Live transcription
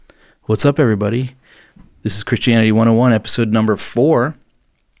What's up, everybody? This is Christianity 101, episode number 4,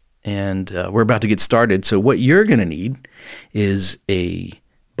 and we're about to get started. So what you're going to need is a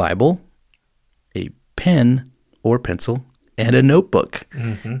Bible, a pen or pencil, and a notebook.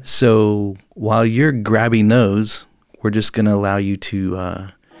 Mm-hmm. So while you're grabbing those, we're just going to allow you to,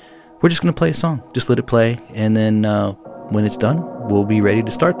 we're just going to play a song. Just let it play, and then when it's done, we'll be ready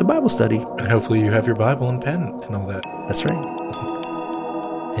to start the Bible study. And hopefully you have your Bible and pen and all that. That's right.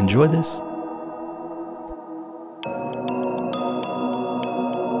 Enjoy this.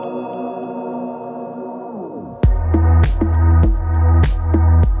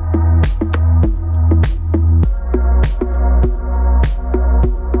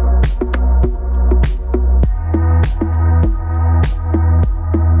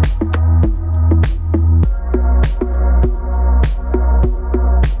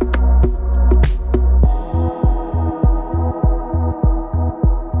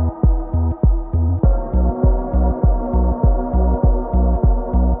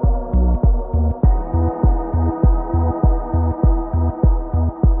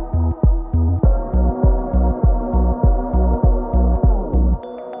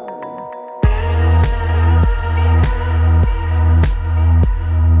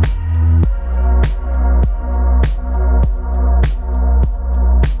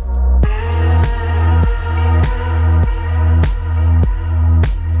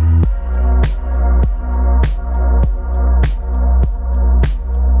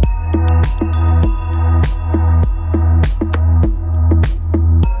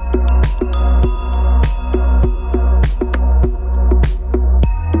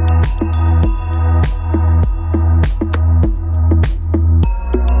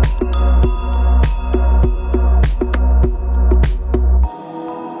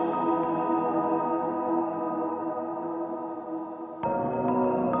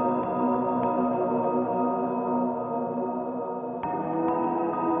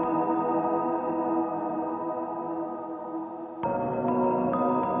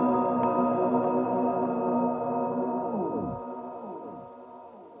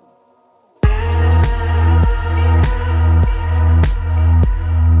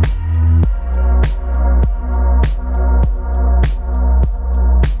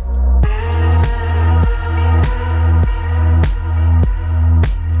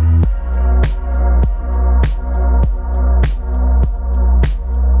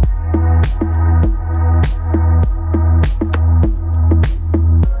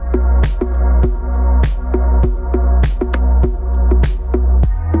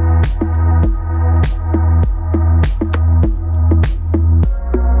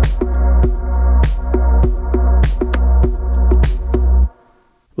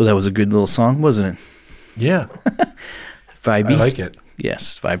 Well, that was a good little song, wasn't it? Yeah. Vibey. I like it.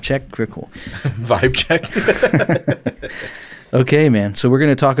 Yes, vibe check. Very cool. Vibe check. Okay, man. So we're going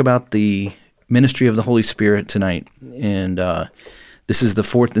to talk about the ministry of the Holy Spirit tonight. And this is the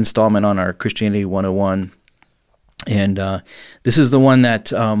 4th installment on our Christianity 101. And this is the one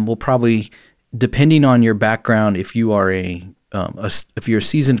that will probably, depending on your background, if you are if you're a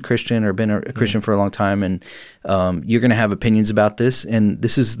seasoned Christian or been a Christian for a long time, and you're going to have opinions about this, and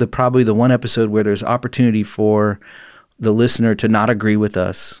this is probably the one episode where there's opportunity for the listener to not agree with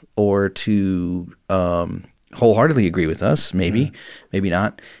us or to wholeheartedly agree with us, maybe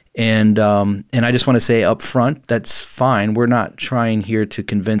not. And I just want to say up front, that's fine. We're not trying here to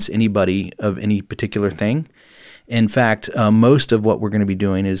convince anybody of any particular thing. In fact, most of what we're going to be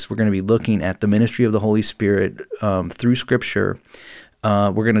doing is we're going to be looking at the ministry of the Holy Spirit through Scripture.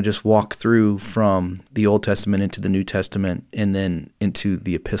 We're going to just walk through from the Old Testament into the New Testament and then into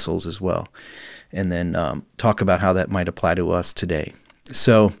the epistles as well, and then talk about how that might apply to us today.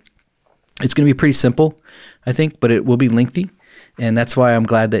 So it's going to be pretty simple, I think, but it will be lengthy, and that's why I'm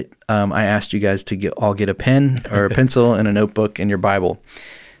glad that I asked you guys to all get a pen or a pencil and a notebook and your Bible.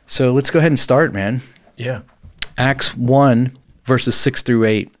 So let's go ahead and start, man. Yeah. Acts 1, verses 6 through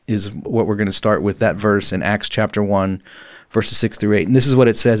 8 is what we're going to start with, that verse in Acts chapter 1, verses 6 through 8. And this is what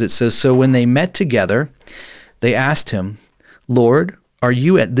it says. It says, "So when they met together, they asked him, 'Lord, are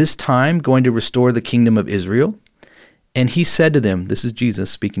you at this time going to restore the kingdom of Israel?' And he said to them," this is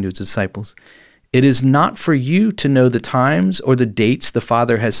Jesus speaking to his disciples, "It is not for you to know the times or the dates the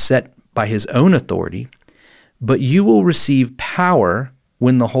Father has set by his own authority, but you will receive power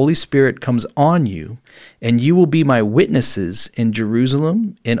when the Holy Spirit comes on you, and you will be my witnesses in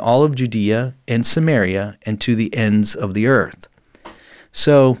Jerusalem, in all of Judea and Samaria, and to the ends of the earth."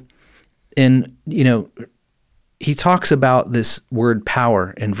 So, he talks about this word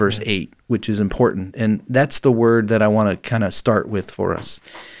power in verse 8, which is important. And that's the word that I want to kind of start with for us.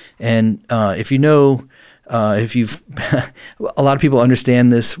 And if you know, if you've, a lot of people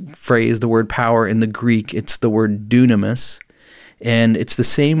understand this phrase, the word power in the Greek, it's the word dunamis. And it's the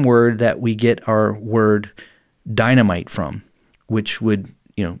same word that we get our word dynamite from, which would,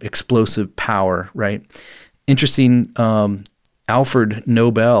 explosive power, right? Interesting, Alfred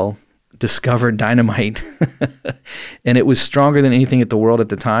Nobel discovered dynamite, and it was stronger than anything at the world at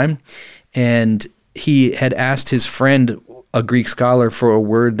the time. And he had asked his friend, a Greek scholar, for a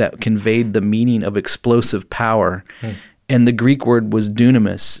word that conveyed the meaning of explosive power. And the Greek word was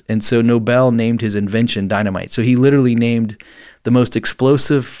dunamis. And so Nobel named his invention dynamite. So he literally named the most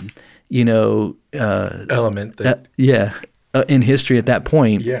explosive, element that in history at that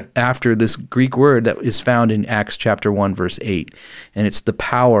point, Yeah. after this Greek word that is found in Acts chapter 1, verse 8. And it's the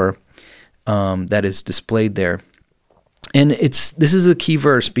power that is displayed there. And this is a key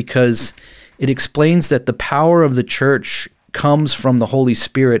verse because it explains that the power of the church comes from the Holy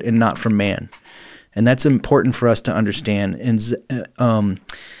Spirit and not from man. And that's important for us to understand. And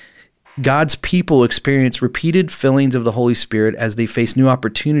God's people experience repeated fillings of the Holy Spirit as they face new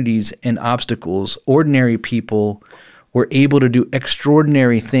opportunities and obstacles. Ordinary people were able to do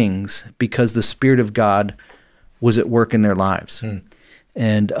extraordinary things because the Spirit of God was at work in their lives.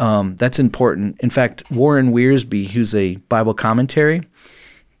 And that's important. In fact, Warren Wiersbe, who's a Bible commentary,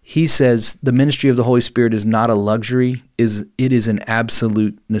 he says the ministry of the Holy Spirit is not a luxury, it is an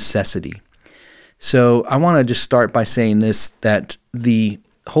absolute necessity. So I want to just start by saying this, that the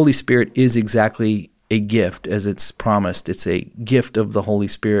Holy Spirit is exactly a gift as it's promised. It's a gift of the Holy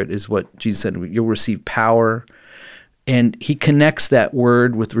Spirit is what Jesus said. You'll receive power. And he connects that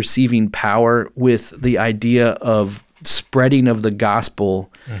word with receiving power with the idea of spreading of the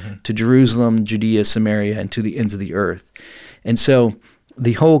gospel to Jerusalem, Judea, Samaria, and to the ends of the earth. And so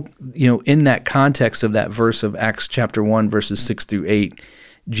the whole, in that context of that verse of Acts chapter 1, verses 6 through 8,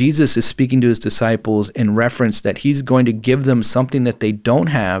 Jesus is speaking to his disciples in reference that he's going to give them something that they don't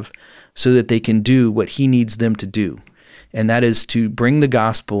have so that they can do what he needs them to do. And that is to bring the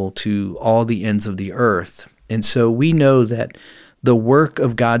gospel to all the ends of the earth. And so we know that the work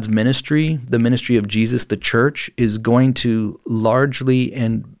of God's ministry, the ministry of Jesus, the church, is going to largely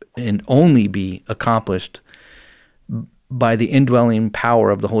and only be accomplished by the indwelling power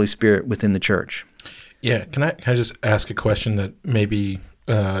of the Holy Spirit within the church. Yeah. Can I just ask a question that maybe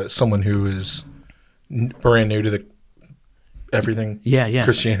someone who is brand new to the everything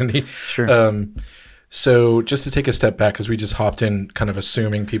Christianity? Sure. So just to take a step back, because we just hopped in kind of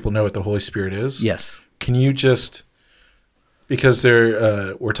assuming people know what the Holy Spirit is. Yes. Can you just, because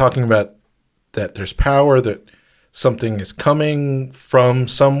we're talking about that there's power, that something is coming from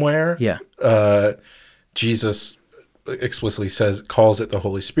somewhere. Yeah. Jesus explicitly calls it the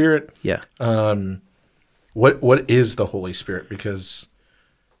Holy Spirit. Yeah. What is the Holy Spirit? Because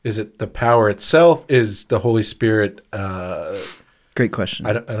is it the power itself? Is the Holy Spirit? Great question.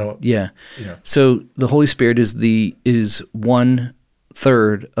 I don't. Yeah. Yeah. So the Holy Spirit is 1/3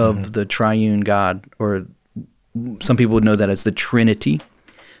 of the triune God, or some people would know that as the Trinity.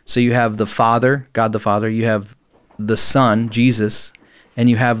 So you have the Father, God the Father, you have the Son, Jesus, and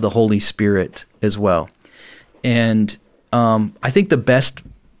you have the Holy Spirit as well. And I think the best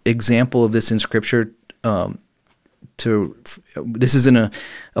example of this in Scripture, this isn't a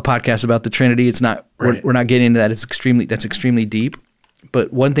podcast about the Trinity. It's not. Right. We're not getting into that. That's extremely deep.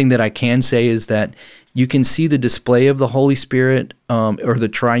 But one thing that I can say is that you can see the display of the Holy Spirit or the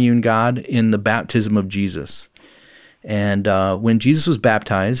triune God in the baptism of Jesus. And when Jesus was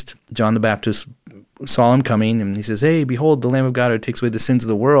baptized, John the Baptist saw him coming, and he says, "Hey, behold, the Lamb of God who takes away the sins of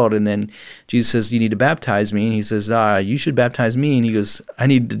the world." And then Jesus says, "You need to baptize me." And he says, "You should baptize me." And he goes,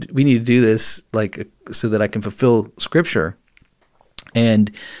 we need to do this so that I can fulfill Scripture.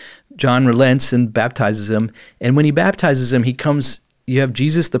 And John relents and baptizes him. And when he baptizes him, you have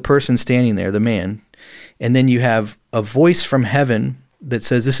Jesus, the person standing there, the man. And then you have a voice from heaven that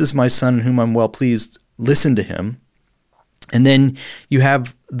says, "This is my Son in whom I'm well pleased. Listen to him." And then you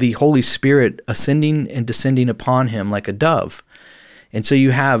have the Holy Spirit ascending and descending upon him like a dove. And so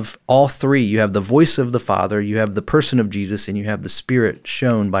you have all three. You have the voice of the Father, you have the person of Jesus, and you have the Spirit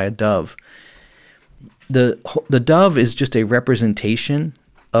shown by a dove. The dove is just a representation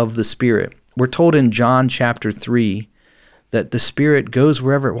of the Spirit. We're told in John chapter 3 that the Spirit goes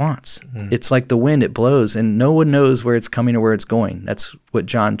wherever it wants. It's like the wind, it blows, and no one knows where it's coming or where it's going. That's what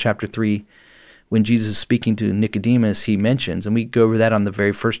John chapter 3, when Jesus is speaking to Nicodemus, he mentions, and we go over that on the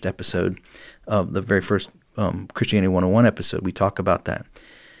very first episode of the very first Christianity 101 episode. We talk about that.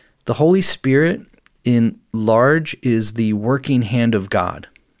 The Holy Spirit in large is the working hand of God.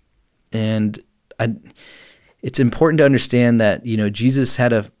 And it's important to understand that, Jesus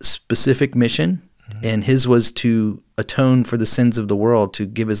had a specific mission, and his was to atone for the sins of the world, to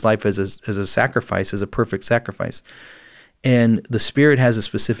give his life as a sacrifice, as a perfect sacrifice. And the Spirit has a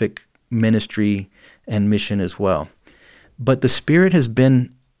specific ministry and mission as well. But the Spirit has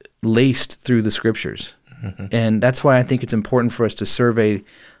been laced through the Scriptures. And that's why I think it's important for us to survey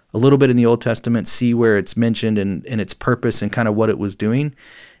a little bit in the Old Testament, see where it's mentioned and its purpose and kind of what it was doing,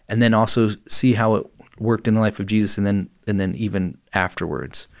 and then also see how it worked in the life of Jesus and then even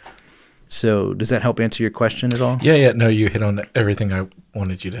afterwards. So does that help answer your question at all? Yeah. No, you hit on everything I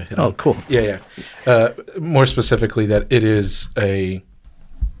wanted you to hit on. Oh, cool. Yeah. More specifically, that it is it's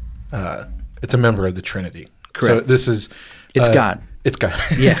a member of the Trinity. Correct. So it's God. It's God.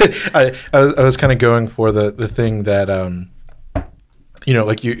 Yeah. I was kind of going for the thing that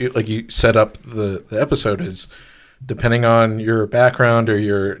like you set up the episode is, depending on your background or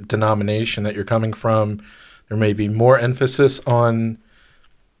your denomination that you're coming from, there may be more emphasis on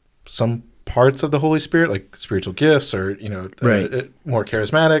some parts of the Holy Spirit, like spiritual gifts, or more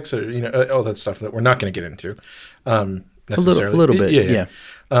charismatics, or all that stuff that we're not going to get into necessarily. A little bit, yeah.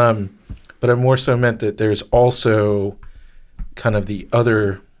 But I more so meant that there's also kind of the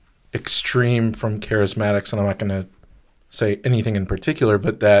other extreme from charismatics, and I'm not going to say anything in particular,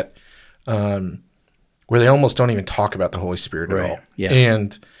 but that where they almost don't even talk about the Holy Spirit at all. Yeah.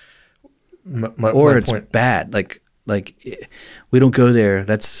 And my it's point, bad. Like we don't go there.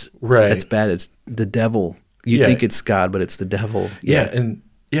 That's right. That's bad. It's the devil. You think it's God, but it's the devil. Yeah.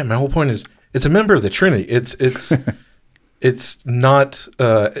 My whole point is, it's a member of the Trinity. It's it's not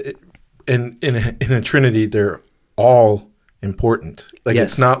in a Trinity. They're all important. Like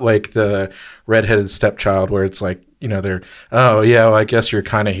It's not like the redheaded stepchild where it's like, they're, well, I guess you're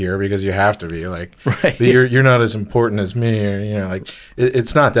kind of here because you have to be, like, right. But you're not as important as me, or, like,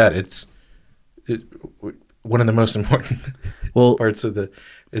 it's not that. It's one of the most important parts of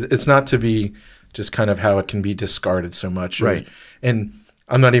it's not to be just kind of how it can be discarded so much. Right. And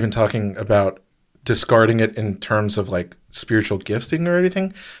I'm not even talking about discarding it in terms of like spiritual gifting or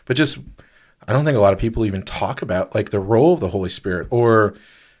anything, but just, I don't think a lot of people even talk about like the role of the Holy Spirit, or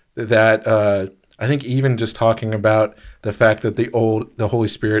that, I think even just talking about the fact that the Holy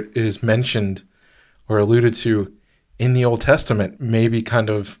Spirit is mentioned or alluded to in the Old Testament may be kind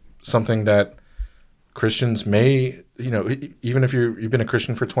of something that Christians may, even if you've been a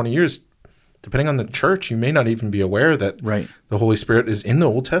Christian for 20 years, depending on the church, you may not even be aware that the Holy Spirit is in the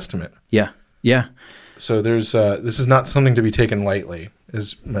Old Testament. Yeah. So there's this is not something to be taken lightly,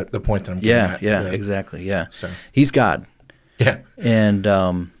 is the point that I'm getting at. Yeah, exactly. Yeah. So he's God. Yeah.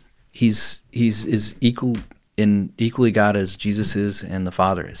 And he's equally God as Jesus is and the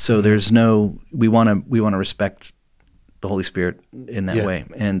Father is. So there's no, we want to respect the Holy Spirit in that way.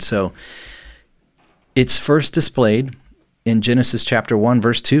 And so it's first displayed in Genesis chapter 1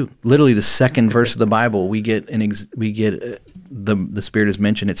 verse 2. Literally the second verse of the Bible, we get the Spirit is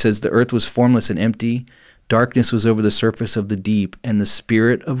mentioned. It says, the earth was formless and empty, darkness was over the surface of the deep, and the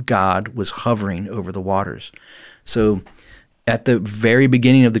Spirit of God was hovering over the waters. So at the very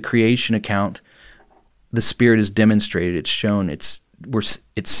beginning of the creation account, the Spirit is demonstrated. It's shown. It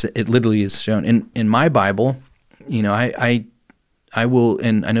literally is shown. In my Bible, I will,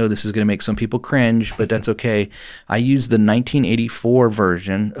 and I know this is going to make some people cringe, but that's okay. I use the 1984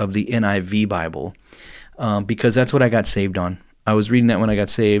 version of the NIV Bible because that's what I got saved on. I was reading that when I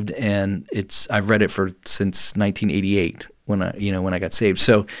got saved, and I've read it since 1988 when I got saved.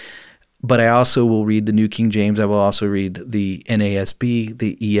 So. But I also will read the New King James. I will also read the NASB,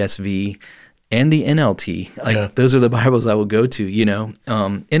 the ESV, and the NLT. Those are the Bibles I will go to,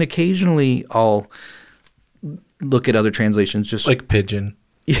 And occasionally I'll look at other translations. Just like Pigeon.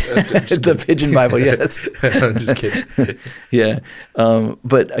 The Pigeon Bible, yes. I'm just kidding. Yeah.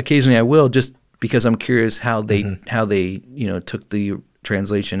 But occasionally I will, just because I'm curious how they took the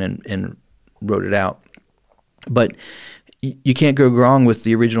translation and wrote it out. But you can't go wrong with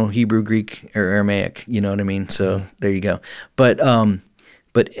the original Hebrew, Greek, or Aramaic. You know what I mean? So there you go. But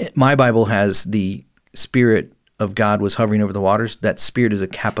my Bible has the Spirit of God was hovering over the waters. That Spirit is a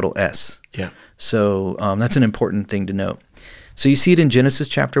capital S. Yeah. So that's an important thing to note. So you see it in Genesis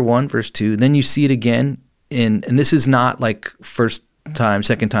chapter 1, verse 2. Then you see it again and this is not like first time,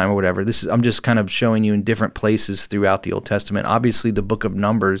 second time, or whatever. I'm just kind of showing you in different places throughout the Old Testament. Obviously, the book of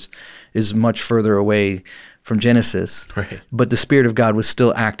Numbers is much further away from Genesis, but the Spirit of God was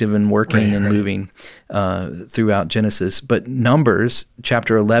still active and working and moving throughout Genesis. But Numbers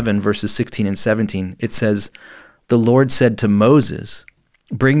chapter 11, verses 16 and 17, it says, the Lord said to Moses,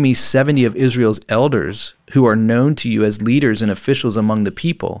 bring me 70 of Israel's elders who are known to you as leaders and officials among the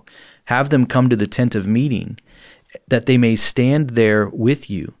people. Have them come to the tent of meeting. that they may stand there with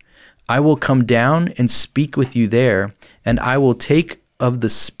you. I will come down and speak with you there, and I will take of the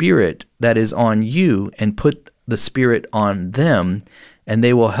Spirit that is on you and put the Spirit on them, and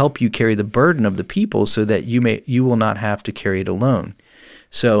they will help you carry the burden of the people so that you will not have to carry it alone.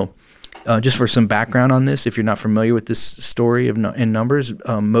 So just for some background on this, if you're not familiar with this story in Numbers,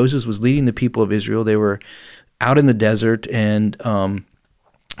 Moses was leading the people of Israel. They were out in the desert, and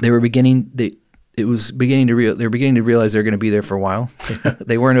they were beginning to realize they're going to be there for a while.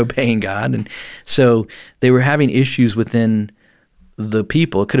 They weren't obeying God, and so they were having issues within the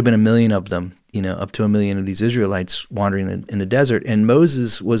people. It could have been 1 million of them, up to 1 million of these Israelites wandering in the desert, and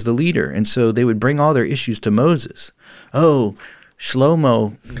Moses was the leader. And so they would bring all their issues to Moses. Oh,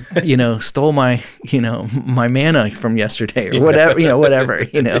 Shlomo, stole my, my manna from yesterday, or whatever,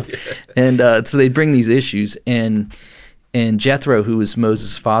 And so they'd bring these issues, and Jethro, who was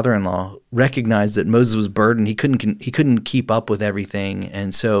Moses' father-in-law, recognized that Moses was burdened. He couldn't keep up with everything,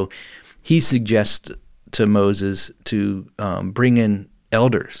 and so he suggests to Moses to bring in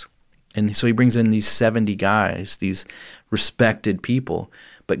elders. And so he brings in these 70 guys, these respected people.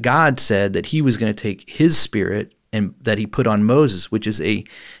 But God said that he was going to take his Spirit and that he put on Moses, which is you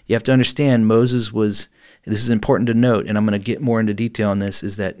have to understand, Moses was, this is important to note, and I'm going to get more into detail on this,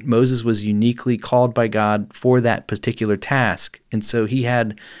 is that Moses was uniquely called by God for that particular task. And so he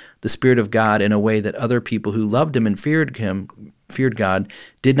had the Spirit of God in a way that other people who loved him and feared God,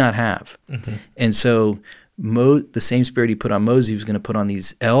 did not have. Mm-hmm. And so the same Spirit he put on Moses, he was going to put on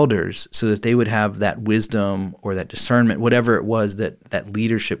these elders so that they would have that wisdom or that discernment, whatever it was, that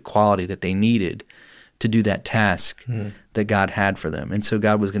leadership quality that they needed to do that task that God had for them. And so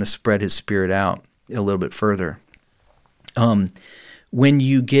God was going to spread his Spirit out a little bit further. When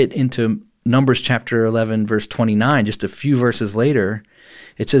you get into Numbers chapter 11, verse 29, just a few verses later,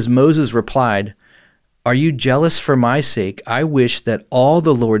 it says, Moses replied, "Are you jealous for my sake? I wish that all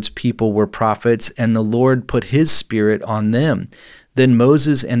the Lord's people were prophets, and the Lord put his Spirit on them." Then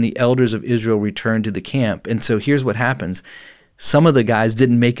Moses and the elders of Israel returned to the camp. And so here's what happens. Some of the guys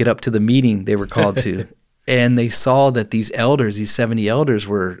didn't make it up to the meeting they were called to. And they saw that these 70 elders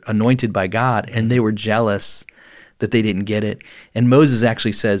were anointed by God, and they were jealous that they didn't get it. And Moses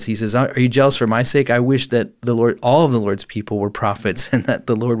actually says, "Are you jealous for my sake? I wish that all of the Lord's people were prophets, and that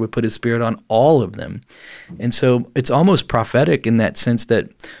the Lord would put his Spirit on all of them." And so it's almost prophetic in that sense that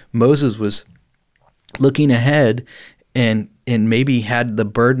Moses was looking ahead and maybe had the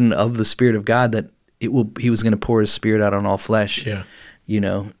burden of the Spirit of God that he was going to pour his Spirit out on all flesh. Yeah.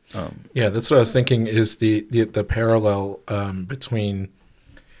 That's what I was thinking is the parallel between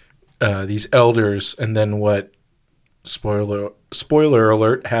these elders and then what, spoiler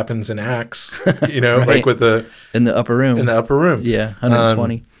alert, happens in Acts, right. Like with in the upper room. Yeah,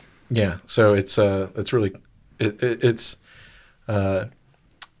 120. So it's really it's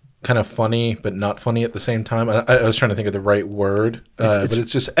kind of funny but not funny at the same time. I was trying to think of the right word, but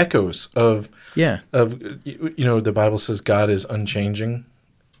it's just echoes of the Bible says God is unchanging,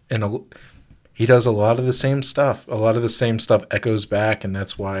 and he does a lot of the same stuff. A lot of the same stuff echoes back, and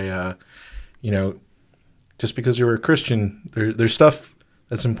that's why just because you're a Christian, there's stuff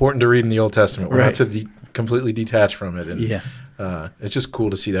that's important to read in the Old Testament. We're not to completely detach from it, and it's just cool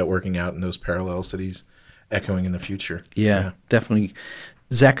to see that working out in those parallels that he's echoing in the future. Yeah. Definitely.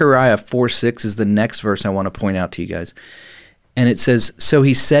 Zechariah 4:6 is the next verse I want to point out to you guys. And it says, "So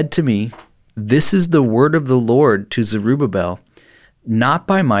he said to me, this is the word of the Lord to Zerubbabel, not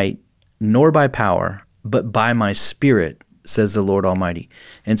by might nor by power, but by my Spirit, says the Lord Almighty."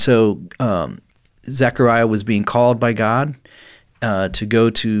 And so Zechariah was being called by God to go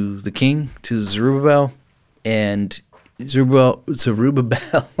to the king, to Zerubbabel, and Zerubbabel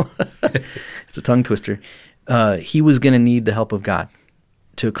it's a tongue twister. He was going to need the help of God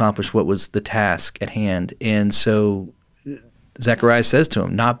to accomplish what was the task at hand. And so Zechariah says to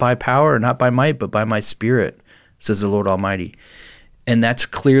him, "Not by power, not by might, but by my Spirit, says the Lord Almighty." And that's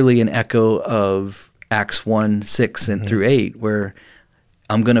clearly an echo of Acts 1:6 and through 8, where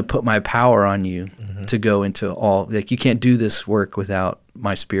I'm going to put my power on you to go into all, like, you can't do this work without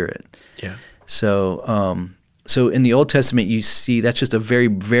my Spirit. Yeah. So in the Old Testament, you see, that's just a very,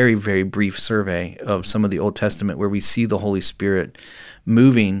 very, very brief survey of some of the Old Testament where we see the Holy Spirit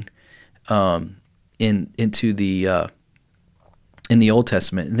moving into the in the Old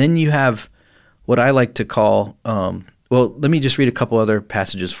Testament. And then you have what I like to call let me just read a couple other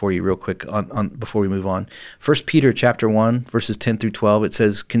passages for you real quick on before we move on. 1 Peter chapter 1, verses 10 through 12, it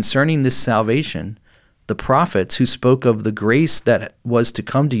says, "Concerning this salvation, the prophets who spoke of the grace that was to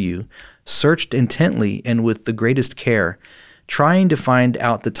come to you searched intently and with the greatest care, trying to find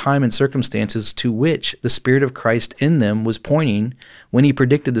out the time and circumstances to which the Spirit of Christ in them was pointing when he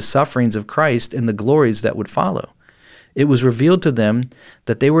predicted the sufferings of Christ and the glories that would follow. It was revealed to them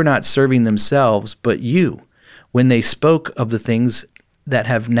that they were not serving themselves, but you, when they spoke of the things that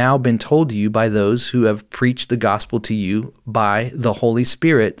have now been told to you by those who have preached the gospel to you by the Holy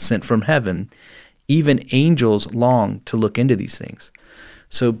Spirit sent from heaven. Even angels long to look into these things.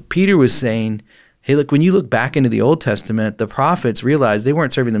 So Peter was saying, hey, look, when you look back into the Old Testament, the prophets realized they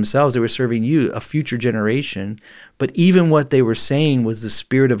weren't serving themselves, they were serving you, a future generation. But even what they were saying was the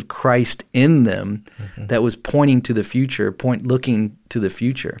Spirit of Christ in them that was pointing to the future, looking to the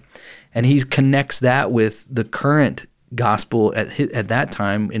future. And he connects that with the current gospel at that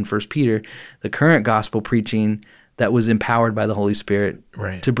time in 1 Peter, the current gospel preaching that was empowered by the Holy Spirit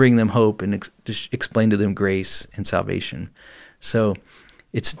to bring them hope and explain to them grace and salvation. So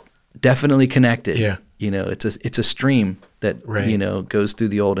it's definitely connected. Yeah. It's a stream that goes through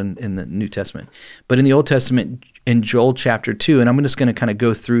the Old and the New Testament. But in the Old Testament, in Joel chapter 2, and I'm just going to kind of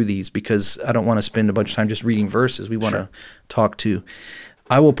go through these because I don't want to spend a bunch of time just reading verses. We want to talk too.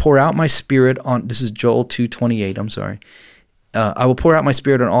 I will pour out my Spirit on, this is Joel 2:28, I'm sorry. I will pour out my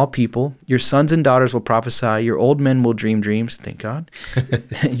Spirit on all people. Your sons and daughters will prophesy. Your old men will dream dreams. Thank God.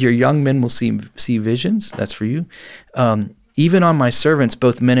 Your young men will see visions. That's for you. Even on my servants,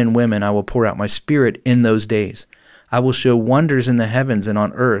 both men and women, I will pour out my Spirit in those days. I will show wonders in the heavens and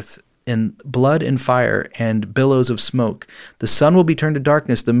on earth, in blood and fire and billows of smoke. The sun will be turned to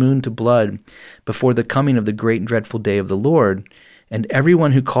darkness, the moon to blood, before the coming of the great and dreadful day of the Lord. And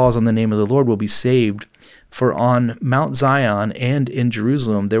everyone who calls on the name of the Lord will be saved. For on Mount Zion and in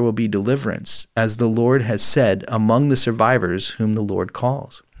Jerusalem there will be deliverance, as the Lord has said, among the survivors whom the Lord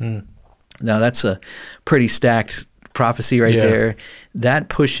calls. Now that's a pretty stacked prophecy right there. That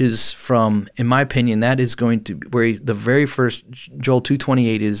pushes from, in my opinion, that is going to, where the very first, Joel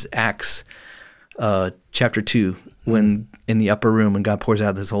 2:28 is Acts chapter 2, when in the upper room, when God pours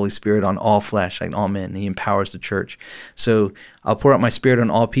out his Holy Spirit on all flesh, like all men, and he empowers the church. So I'll pour out my Spirit on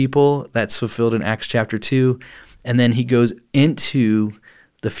all people. That's fulfilled in Acts chapter 2. And then he goes into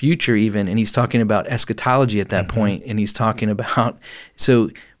the future even, and he's talking about eschatology at that point, and he's talking about, so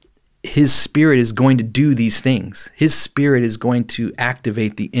his Spirit is going to do these things. His Spirit is going to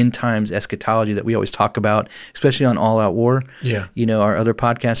activate the end times eschatology that we always talk about, especially on All Out War. Yeah. Our other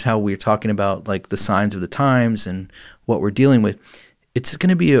podcasts, how we're talking about like the signs of the times and what we're dealing with. It's going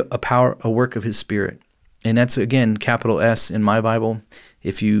to be a work of his Spirit. And that's, again, capital S in my Bible.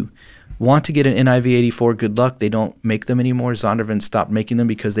 If you want to get an NIV 84, good luck. They don't make them anymore. Zondervan stopped making them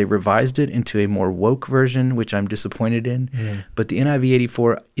because they revised it into a more woke version, which I'm disappointed in. But the NIV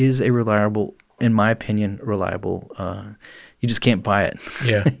 84 is a reliable, in my opinion, reliable. You just can't buy it.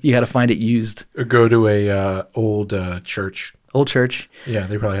 Yeah. You got to find it used. Or go to a old church. Old church. Yeah,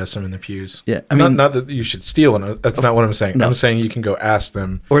 they probably have some in the pews. Yeah, I mean, not that you should steal one. That's not what I'm saying. No. I'm saying you can go ask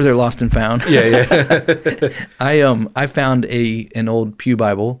them. Or they're lost and found. Yeah. I found an old pew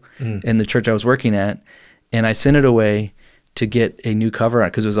Bible in the church I was working at, and I sent it away to get a new cover on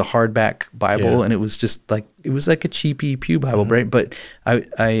it because it was a hardback Bible, and it was just like a cheapy pew Bible, right? But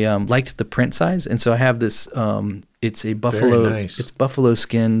I liked the print size, and so I have this. It's a buffalo. Very nice. It's buffalo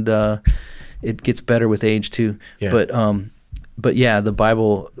skinned. It gets better with age too. Yeah. But yeah, the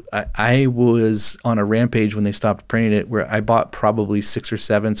Bible, I was on a rampage when they stopped printing it, where I bought probably 6 or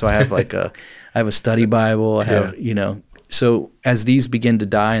 7. So I have I have a study Bible. I have, so as these begin to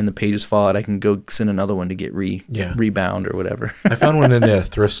die and the pages fall out, I can go send another one to get rebound or whatever. I found one in a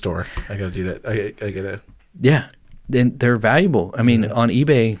thrift store. I got to do that. I got to. Yeah. Then they're valuable. I mean, on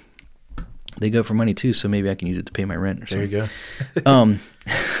eBay, they go for money too. So maybe I can use it to pay my rent or something. There you go.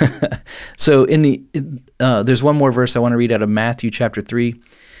 So there's one more verse I want to read out of Matthew chapter 3,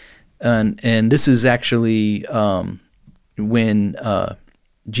 and this is actually when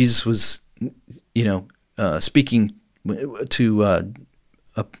Jesus was, speaking to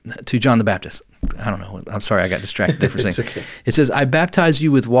John the Baptist. I don't know. I'm sorry, I got distracted there for a second. Okay. It says, "I baptize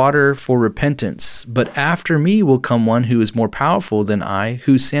you with water for repentance, but after me will come one who is more powerful than I,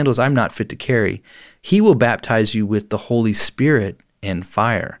 whose sandals I'm not fit to carry. He will baptize you with the Holy Spirit and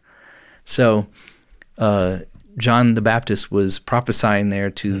fire." So John the Baptist was prophesying there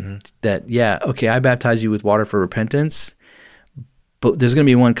to that, I baptize you with water for repentance, but there's going to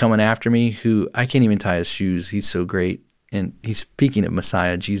be one coming after me who I can't even tie his shoes. He's so great. And he's speaking of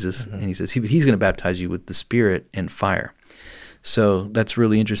Messiah, Jesus, and he says he's going to baptize you with the Spirit and fire. So that's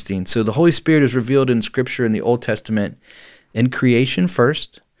really interesting. So the Holy Spirit is revealed in Scripture in the Old Testament in creation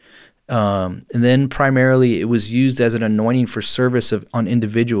first, and then primarily it was used as an anointing for service on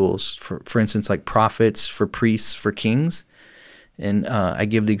individuals, for instance, like prophets, for priests, for kings. And I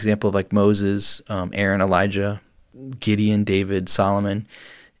give the example of like Moses, Aaron, Elijah, Gideon, David, Solomon.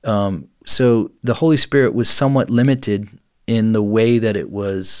 So the Holy Spirit was somewhat limited in the way that it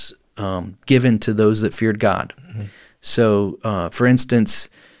was given to those that feared God. Mm-hmm. So, for instance,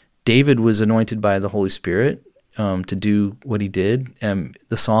 David was anointed by the Holy Spirit to do what he did.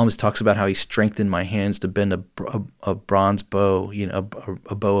 The Psalms talks about how he strengthened my hands to bend a bronze bow,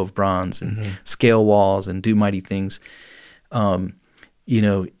 a bow of bronze, and scale walls and do mighty things.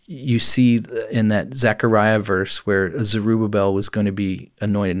 You see in that Zechariah verse where Zerubbabel was going to be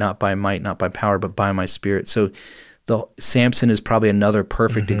anointed not by might, not by power, but by my Spirit. So Samson is probably another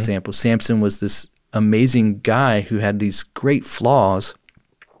perfect example. Samson was this amazing guy who had these great flaws,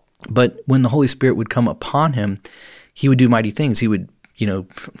 but when the Holy Spirit would come upon him, he would do mighty things. He would,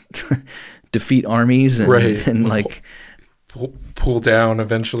 defeat armies and like pull down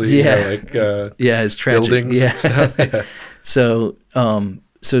eventually. His tragic buildings and stuff. Yeah. So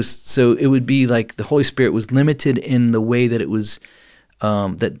it would be like the Holy Spirit was limited in the way that it was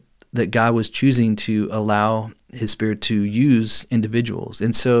that God was choosing to allow His Spirit to use individuals,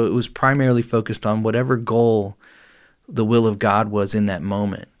 and so it was primarily focused on whatever goal the will of God was in that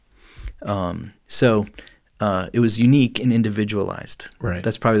moment. It was unique and individualized. Right.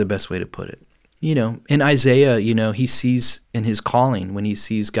 That's probably the best way to put it. In Isaiah, he sees in his calling, when he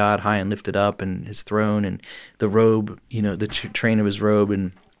sees God high and lifted up and his throne and the robe, the train of his robe.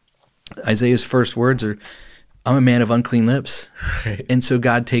 And Isaiah's first words are, I'm a man of unclean lips. Right. And so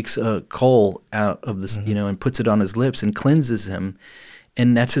God takes a coal out of this, and puts it on his lips and cleanses him.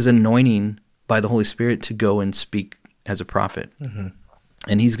 And that's his anointing by the Holy Spirit to go and speak as a prophet. Mm-hmm.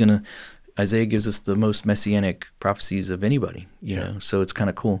 And Isaiah gives us the most messianic prophecies of anybody, so it's kind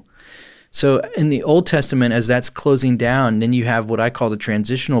of cool. So in the Old Testament, as that's closing down, then you have what I call the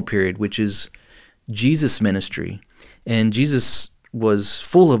transitional period, which is Jesus' ministry. And Jesus was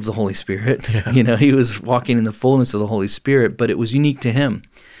full of the Holy Spirit. Yeah. He was walking in the fullness of the Holy Spirit, but it was unique to him.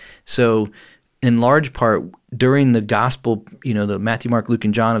 So in large part, during the gospel, the Matthew, Mark, Luke,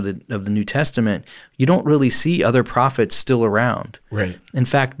 and John of the New Testament, you don't really see other prophets still around. Right. In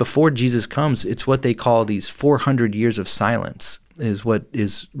fact, before Jesus comes, it's what they call these 400 years of silence is what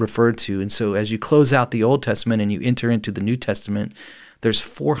is referred to. And so as you close out the Old Testament and you enter into the New Testament, there's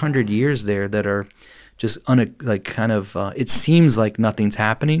 400 years there that are just it seems like nothing's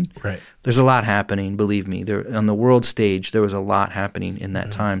happening. Right. There's a lot happening, believe me. There on the world stage, there was a lot happening in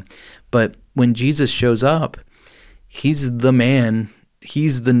that time. But when Jesus shows up, he's the man,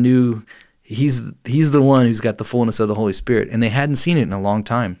 he's the one who's got the fullness of the Holy Spirit. And they hadn't seen it in a long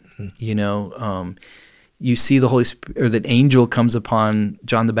time. Mm-hmm. You see the Holy Spirit, or that angel comes upon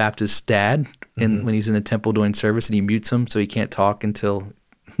John the Baptist's dad when he's in the temple doing service, and he mutes him so he can't talk until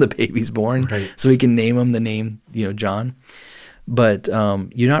the baby's born, right. So he can name him the name, John. But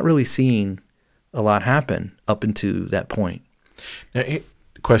you're not really seeing a lot happen up until that point. Now,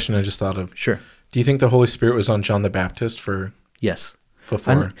 question I just thought of. Sure. Do you think the Holy Spirit was on John the Baptist Yes.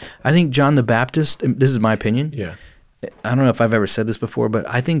 Before? I think John the Baptist, this is my opinion. Yeah. I don't know if I've ever said this before, but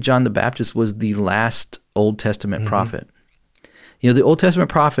I think John the Baptist was the last Old Testament prophet. The Old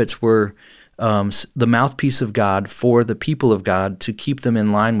Testament prophets were the mouthpiece of God for the people of God to keep them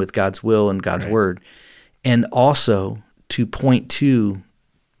in line with God's will and God's word, and also to point to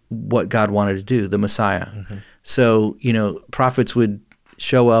what God wanted to do, the Messiah. Mm-hmm. So, prophets would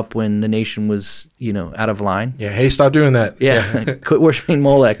show up when the nation was, out of line. Yeah, hey, stop doing that. Yeah, quit worshiping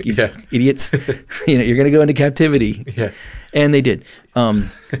Molech, you idiots. You're going to go into captivity. Yeah. And they did.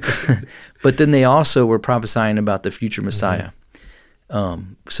 But then they also were prophesying about the future Messiah.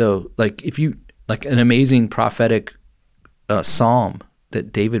 So, if you, an amazing prophetic psalm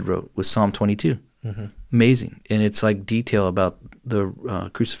that David wrote was Psalm 22. Mm-hmm. Amazing. And it's detail about the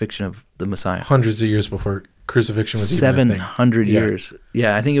crucifixion of the Messiah. Hundreds of years before crucifixion was 700 years.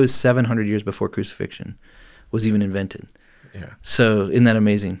 Yeah, I think it was 700 years before crucifixion was even invented. Yeah. So isn't that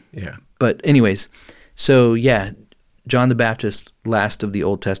amazing? Yeah. But anyways, so John the Baptist, last of the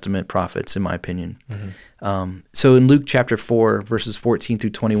Old Testament prophets, in my opinion. Mm-hmm. So in Luke chapter 4, verses 14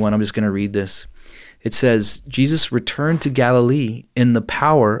 through 21, I'm just going to read this. It says, Jesus returned to Galilee in the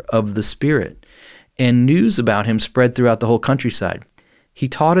power of the Spirit, and news about him spread throughout the whole countryside. He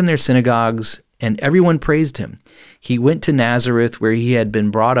taught in their synagogues, and everyone praised him. He went to Nazareth, where he had been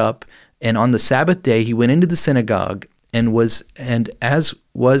brought up, and on the Sabbath day he went into the synagogue, and as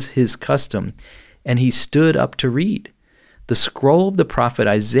was his custom, and he stood up to read. The scroll of the prophet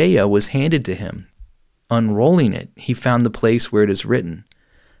Isaiah was handed to him. Unrolling it, he found the place where it is written,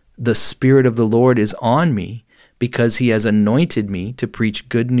 "The Spirit of the Lord is on me, because he has anointed me to preach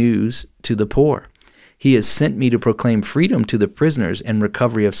good news to the poor. He has sent me to proclaim freedom to the prisoners and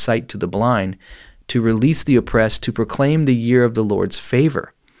recovery of sight to the blind, to release the oppressed, to proclaim the year of the Lord's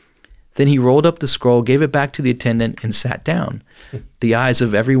favor." Then he rolled up the scroll, gave it back to the attendant, and sat down. The eyes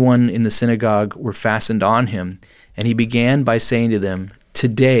of everyone in the synagogue were fastened on him, and he began by saying to them,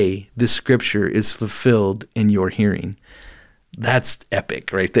 "Today this scripture is fulfilled in your hearing." That's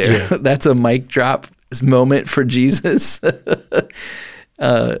epic right there. Yeah. That's a mic drop moment for Jesus.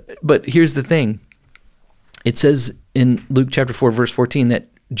 But here's the thing. It says in Luke chapter 4, verse 14, that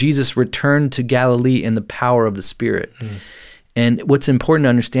Jesus returned to Galilee in the power of the Spirit. And what's important to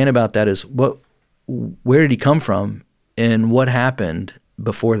understand about that is where did he come from and what happened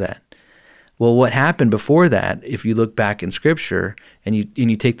before that? Well, what happened before that, if you look back in Scripture and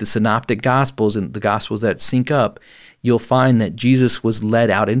you take the synoptic Gospels and the Gospels that sync up, you'll find that Jesus was led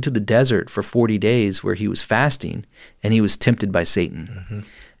out into the desert for 40 days where he was fasting and he was tempted by Satan.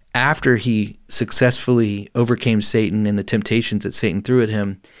 After he successfully overcame Satan and the temptations that Satan threw at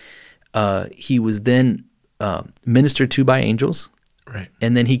him, he was then ministered to by angels. Right.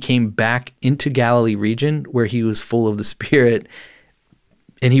 And then he came back into Galilee region where he was full of the Spirit,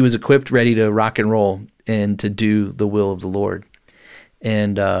 and he was equipped, ready to rock and roll and to do the will of the Lord.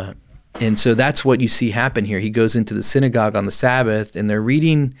 And so that's what you see happen here. He goes into the synagogue on the Sabbath, and they're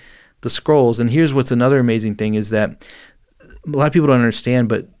reading the scrolls. And here's what's another amazing thing is that a lot of people don't understand,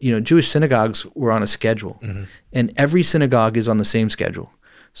 but Jewish synagogues were on a schedule, and every synagogue is on the same schedule.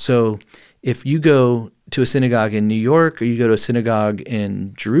 So if you go to a synagogue in New York, or you go to a synagogue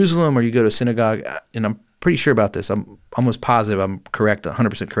in Jerusalem, or you go to a synagogue, and I'm pretty sure about this, I'm almost positive I'm correct,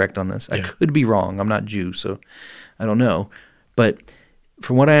 100% correct on this. Yeah. I could be wrong. I'm not Jew, so I don't know. But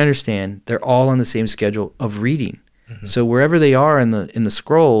from what I understand, they're all on the same schedule of reading. So wherever they are in the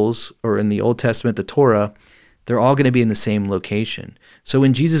scrolls or in the Old Testament, the Torah, they're all going to be in the same location. So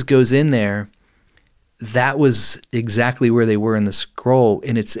when Jesus goes in there, that was exactly where they were in the scroll,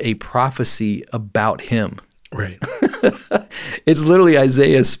 and it's a prophecy about him. Right. It's literally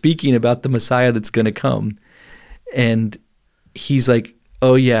Isaiah speaking about the Messiah that's going to come. And he's like,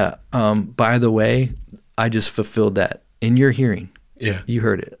 "Oh yeah, by the way, I just fulfilled that in your hearing." Yeah. You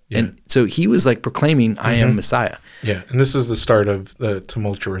heard it. Yeah. And so he was like proclaiming, "I am Messiah." Yeah. And this is the start of the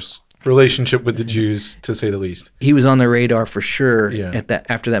tumultuous relationship with the Jews, to say the least. He was on the radar for sure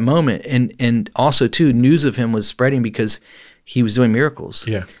after that moment. And also too, news of him was spreading because he was doing miracles.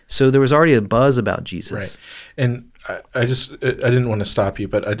 Yeah. So there was already a buzz about Jesus. Right. And I didn't want to stop you,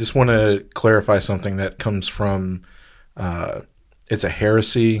 but I just want to clarify something that comes from, it's a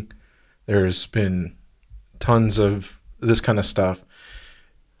heresy. There's been tons of this kind of stuff.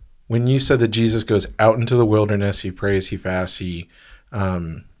 When you said that Jesus goes out into the wilderness, he prays, he fasts, he's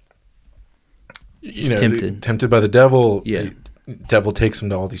tempted by the devil. Yeah. The devil takes him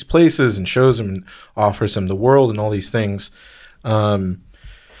to all these places and shows him and offers him the world and all these things. And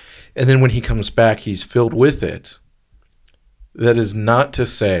then when he comes back, he's filled with it. That is not to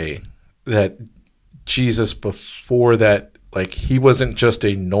say that Jesus before that, like, he wasn't just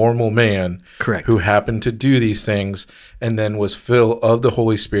a normal man. Correct. Who happened to do these things and then was filled of the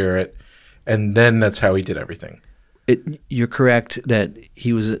Holy Spirit, and then that's how he did everything. You're correct that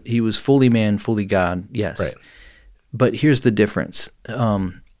he was fully man, fully God, yes. Right. But here's the difference.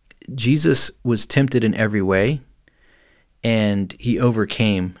 Jesus was tempted in every way, and he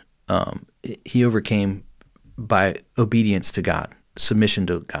overcame by obedience to God, submission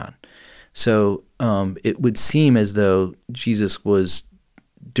to God. So it would seem as though Jesus was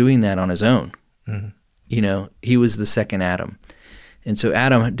doing that on his own. He was the second Adam. And so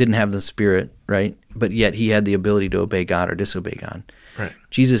Adam didn't have the Spirit, right? But yet he had the ability to obey God or disobey God. Right.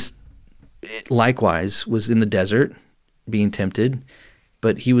 Jesus, likewise, was in the desert being tempted,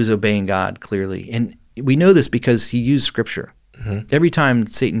 but he was obeying God clearly. And we know this because he used Scripture. Every time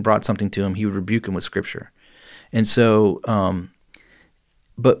Satan brought something to him, he would rebuke him with Scripture. And so,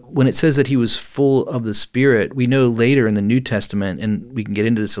 but when it says that he was full of the Spirit, we know later in the New Testament, and we can get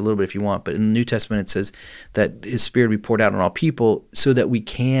into this a little bit if you want, but in the New Testament it says that his Spirit will be poured out on all people so that we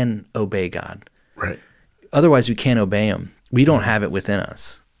can obey God. Right. Otherwise, we can't obey him. We don't have it within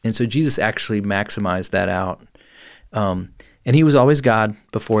us. And so Jesus actually maximized that out. And he was always God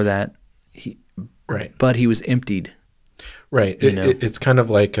before that. Right. But he was emptied. Right. It's kind of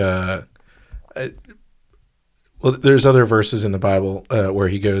like, well, there's other verses in the Bible where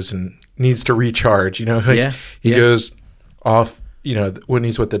he goes and needs to recharge, He goes off, when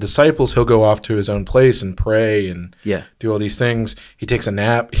he's with the disciples, he'll go off to his own place and pray and do all these things. He takes a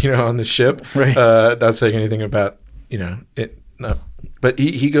nap, on the ship. Right. Not saying anything about, it. No. But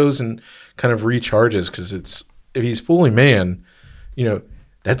he goes and kind of recharges because if he's fully man,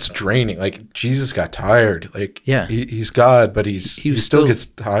 that's draining. Like Jesus got tired. Like Yeah. he's God, but he still gets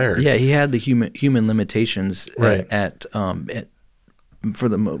tired. Yeah, he had the human limitations Right. at for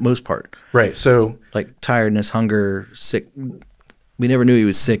the most part. Right. So Like tiredness, hunger, sick. We never knew he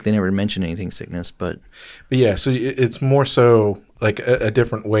was sick. They never mentioned anything sickness, but yeah, so it's more so like a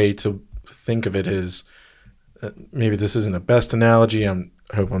different way to think of it is maybe this isn't the best analogy. I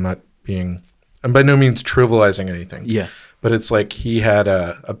hope I'm by no means trivializing anything. yeah. But it's like he had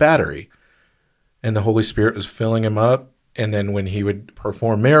a battery and the Holy Spirit was filling him up. And then when he would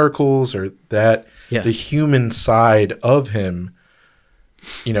perform miracles or the human side of him,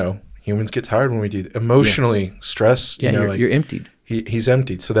 humans get tired when we do emotionally stress. Yeah, you're emptied. He's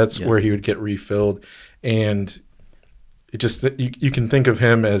emptied. So that's where he would get refilled. And it just, you can think of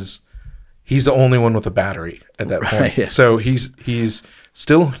him as he's the only one with a battery at that point. Yeah. So he's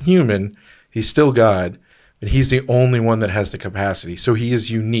still human. He's still God. But he's the only one that has the capacity. So he is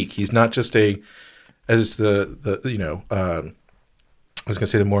unique. He's not just I was going to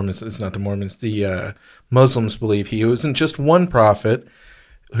say the Mormons. It's not the Mormons. The Muslims believe he wasn't just one prophet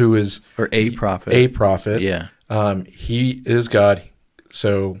who is... Or a prophet. A prophet. Yeah. He is God.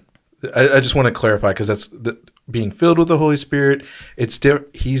 So I just want to clarify because that's being filled with the Holy Spirit.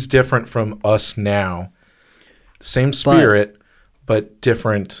 He's different from us now. Same Spirit, but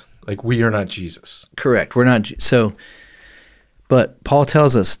different... Like we are not Jesus. Correct. We're not. So, but Paul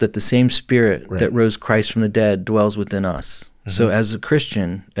tells us that the same Spirit that rose Christ from the dead dwells within us. Mm-hmm. So as a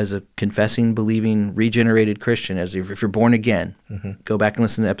Christian, as a confessing, believing, regenerated Christian, if you're born again, go back and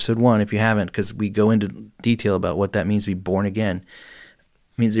listen to episode 1 if you haven't, because we go into detail about what that means to be born again.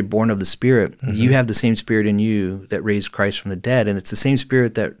 It means you're born of the Spirit. Mm-hmm. You have the same Spirit in you that raised Christ from the dead, and it's the same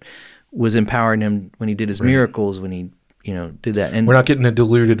Spirit that was empowering him when he did his miracles, when he did that. And we're not getting a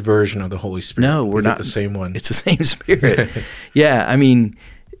diluted version of the Holy Spirit. No, we're not. The same one. It's the same Spirit. Yeah, I mean,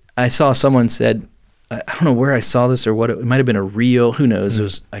 I saw someone said, I don't know where I saw this or what, it might have been a reel, who knows, it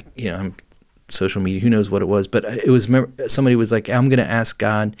was, I'm social media, who knows what it was, but it was, somebody was like, I'm going to ask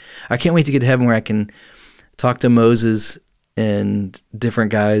God, I can't wait to get to heaven where I can talk to Moses and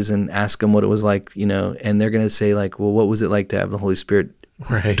different guys and ask them what it was like, and they're going to say like, well, what was it like to have the Holy Spirit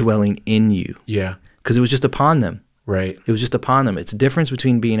dwelling in you? Yeah. Because it was just upon them. Right. It was just upon them. It's a difference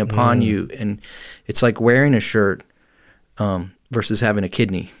between being upon you and it's like wearing a shirt versus having a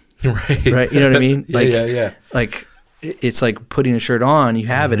kidney. Right. Right. You know what I mean? Yeah. Like it's like putting a shirt on, you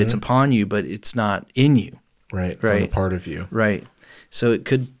have it, it's upon you, but it's not in you. Right. It's not a part of you. Right. So it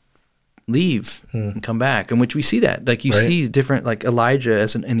could leave and come back, in which we see that. Like you see different, like Elijah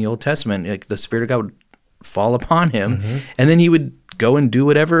in the Old Testament, like the Spirit of God would fall upon him and then he would go and do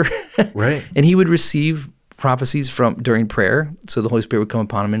whatever. Right. And he would receive prophecies during prayer, so the Holy Spirit would come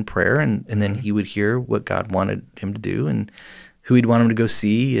upon him in prayer, and then he would hear what God wanted him to do and who he'd want him to go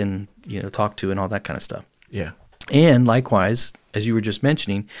see and talk to and all that kind of stuff. Yeah. And likewise, as you were just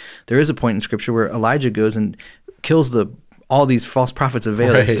mentioning, there is a point in Scripture where Elijah goes and kills all these false prophets of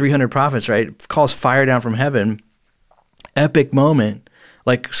Baal, 300 prophets, right? Calls fire down from heaven. Epic moment,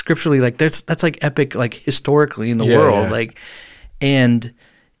 like scripturally, like that's like epic, like historically in the world, like, and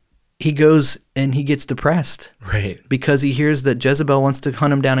he goes and he gets depressed. Right. Because he hears that Jezebel wants to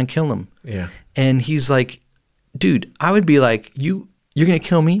hunt him down and kill him. Yeah. And he's like, dude, I would be like, you're going to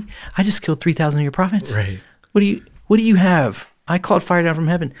kill me? I just killed 3,000 of your prophets. Right. What do you have? I called fire down from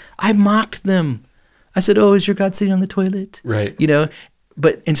heaven. I mocked them. I said, oh, is your God sitting on the toilet? Right.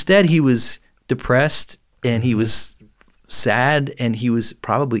 But instead he was depressed and he was sad and he was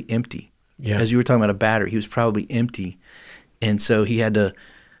probably empty. Yeah. As you were talking about a battery, he was probably empty. And so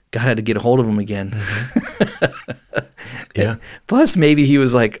God had to get a hold of him again. Yeah. Plus, maybe he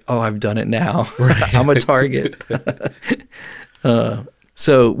was like, oh, I've done it now. Right. I'm a target.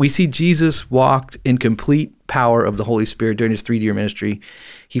 So we see Jesus walked in complete power of the Holy Spirit during his 3-year ministry.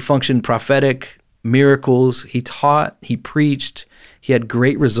 He functioned prophetic, miracles. He taught, he preached. He had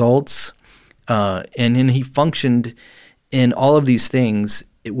great results. And then he functioned in all of these things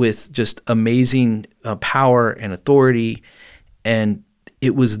with just amazing power and authority. And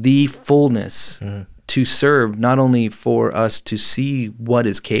it was the fullness to serve, not only for us to see what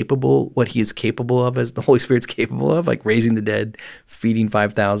he is capable of, as the Holy Spirit's capable of, like raising the dead, feeding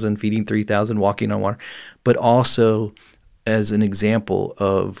 5,000, feeding 3,000, walking on water, but also as an example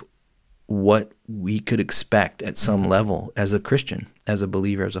of what we could expect at some level as a Christian, as a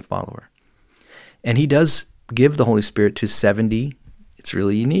believer, as a follower. And he does give the Holy Spirit to 70, it's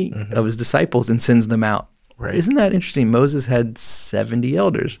really unique, of his disciples and sends them out. Right. Isn't that interesting? Moses had 70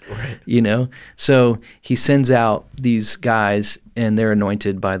 elders, right. So he sends out these guys and they're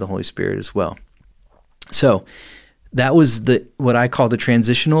anointed by the Holy Spirit as well. So that was what I call the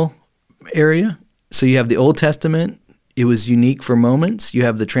transitional area. So you have the Old Testament. It was unique for moments. You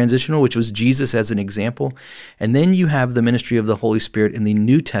have the transitional, which was Jesus as an example. And then you have the ministry of the Holy Spirit in the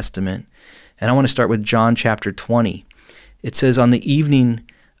New Testament. And I want to start with John chapter 20. It says, on the evening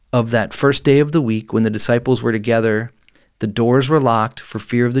of that first day of the week, when the disciples were together, the doors were locked for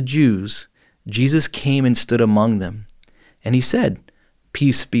fear of the Jews. Jesus came and stood among them. And he said,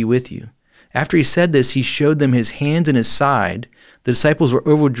 "Peace be with you." After he said this, he showed them his hands and his side. The disciples were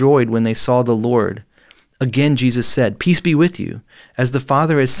overjoyed when they saw the Lord. Again, Jesus said, "Peace be with you. As the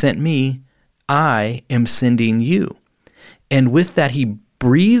Father has sent me, I am sending you." And with that, he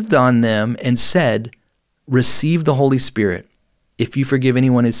breathed on them and said, "Receive the Holy Spirit. If you forgive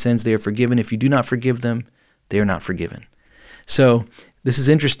anyone his sins, they are forgiven. If you do not forgive them, they are not forgiven." So this is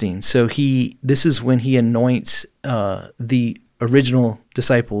interesting. So this is when he anoints the original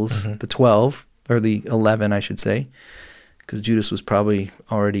disciples, the 12, or the 11, I should say, because Judas was probably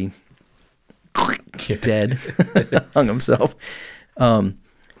already dead, hung himself.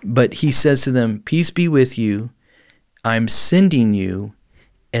 But he says to them, "Peace be with you. I'm sending you."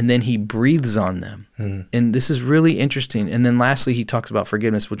 And then he breathes on them. And this is really interesting. And then lastly, he talks about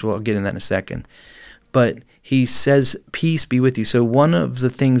forgiveness, which we'll get in that in a second. But he says, "Peace be with you." So one of the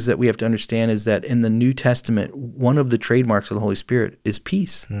things that we have to understand is that in the New Testament, one of the trademarks of the Holy Spirit is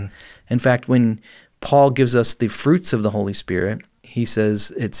peace. In fact, when Paul gives us the fruits of the Holy Spirit, he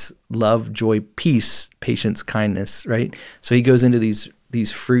says it's love, joy, peace, patience, kindness, right? So he goes into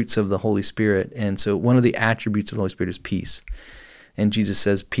these fruits of the Holy Spirit. And so one of the attributes of the Holy Spirit is peace. And Jesus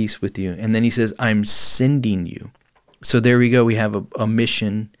says, "Peace with you." And then he says, "I'm sending you." So there we go. We have a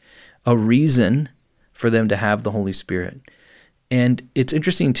mission, a reason for them to have the Holy Spirit. And it's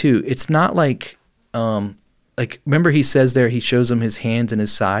interesting too. It's not like remember he says there, he shows them his hands and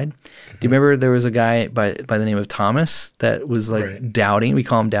his side. Do you remember there was a guy by the name of Thomas that was doubting? We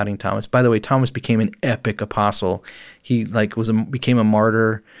call him Doubting Thomas. By the way, Thomas became an epic apostle. He became a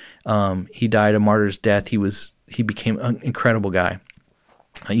martyr. He died a martyr's death. He became an incredible guy.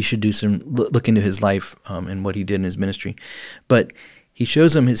 You should do some look into his life and what he did in his ministry. But he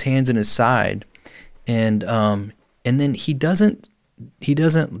shows them his hands and his side, and then he doesn't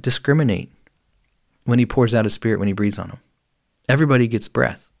discriminate when he pours out his Spirit, when he breathes on them. Everybody gets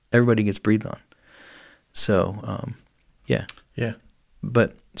breath. Everybody gets breathed on. So yeah.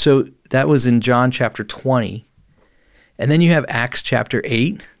 But so that was in John chapter 20, and then you have Acts chapter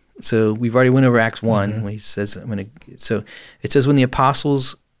 8. So we've already went over Acts 1. When he says, so it says, when the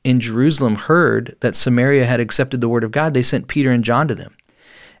apostles in Jerusalem heard that Samaria had accepted the word of God, they sent Peter and John to them.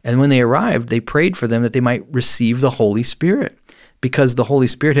 And when they arrived, they prayed for them that they might receive the Holy Spirit. Because the Holy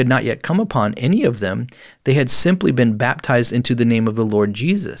Spirit had not yet come upon any of them, they had simply been baptized into the name of the Lord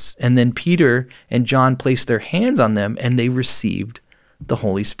Jesus. And then Peter and John placed their hands on them, and they received the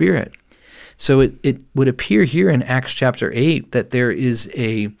Holy Spirit. So it would appear here in Acts chapter 8 that there is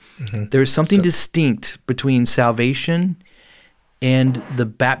something distinct between salvation and the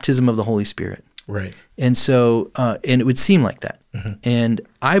baptism of the Holy Spirit. Right. And so, and it would seem like that. And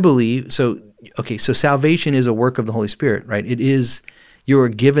I believe, so salvation is a work of the Holy Spirit, right? It is, you are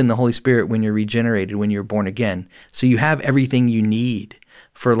given the Holy Spirit when you're regenerated, when you're born again. So you have everything you need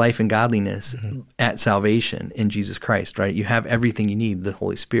for life and godliness at salvation in Jesus Christ, right? You have everything you need, the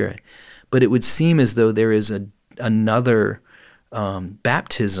Holy Spirit. But it would seem as though there is another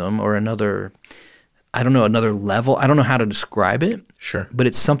baptism or another level. I don't know how to describe it. Sure. But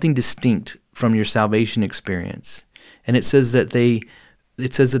it's something distinct from your salvation experience. And it says that they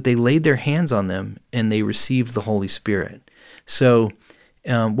laid their hands on them and they received the Holy Spirit. So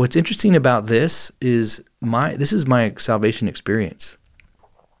what's interesting about this is this is my salvation experience.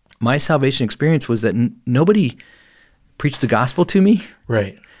 My salvation experience was that nobody preached the gospel to me.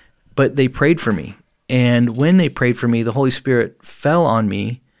 Right. But they prayed for me. And when they prayed for me, the Holy Spirit fell on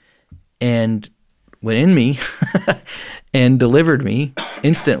me and went in me and delivered me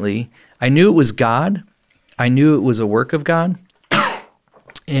instantly. I knew it was God. I knew it was a work of God.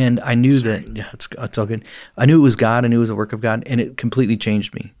 And I knew it's all good. I knew it was God. I knew it was a work of God. And it completely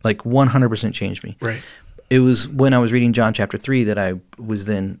changed me, like 100% changed me. Right. It was when I was reading John chapter 3 that I was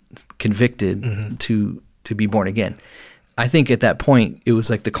then convicted to be born again. I think at that point, it was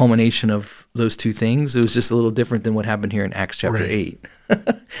like the culmination of those two things. It was just a little different than what happened here in Acts chapter 8.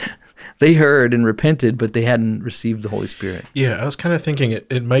 They heard and repented, but they hadn't received the Holy Spirit. Yeah, I was kind of thinking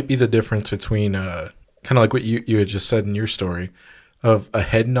it might be the difference between kind of like what you had just said in your story of a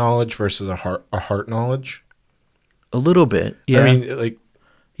head knowledge versus a heart knowledge. A little bit, yeah. I mean,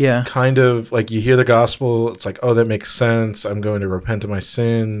 kind of like you hear the gospel, it's like, oh, that makes sense. I'm going to repent of my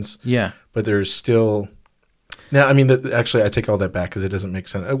sins. Yeah. But there's still Now, I mean, actually, I take all that back because it doesn't make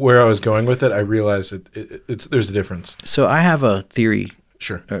sense. Where I was going with it, I realized there's a difference. So I have a theory,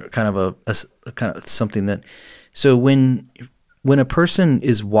 Sure. or kind of a kind of something that. So when a person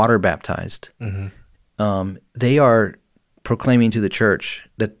is water baptized, they are proclaiming to the church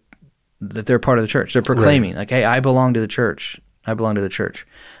that they're part of the church. They're proclaiming, like, "Hey, I belong to the church. I belong to the church.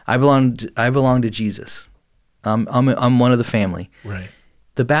 I belong to Jesus. I'm one of the family." Right.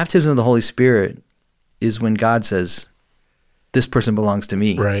 The baptism of the Holy Spirit is when God says, "This person belongs to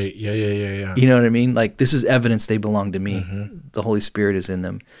me." Right. Yeah. You know what I mean? Like, this is evidence they belong to me. The Holy Spirit is in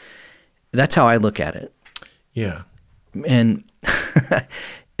them. That's how I look at it. Yeah. And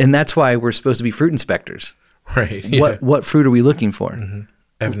and that's why we're supposed to be fruit inspectors. Right. Yeah. What fruit are we looking for?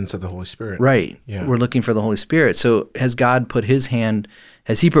 Evidence of the Holy Spirit. Right. Yeah. We're looking for the Holy Spirit. So has God put his hand,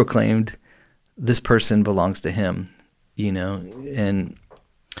 has he proclaimed this person belongs to him, and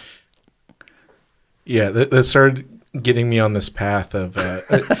yeah, that started getting me on this path of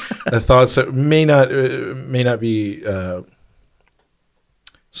thoughts that may not be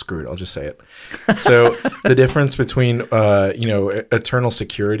screwed. I'll just say it. So the difference between eternal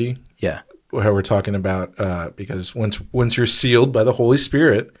security, yeah, how we're talking about, because once you're sealed by the Holy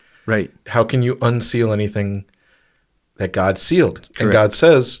Spirit, right, how can you unseal anything that God sealed? Correct. And God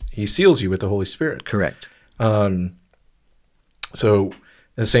says He seals you with the Holy Spirit. Correct. So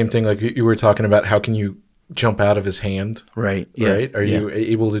the same thing, like you were talking about, how can you jump out of His hand? Right. Yeah. Right? Are you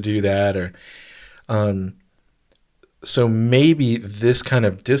able to do that? Or, so maybe this kind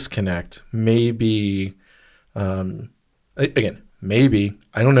of disconnect, maybe, again, maybe,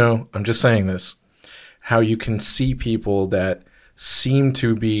 I don't know, I'm just saying this, how you can see people that seem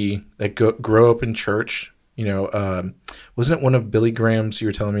to be, that grow up in church, wasn't it one of Billy Graham's, you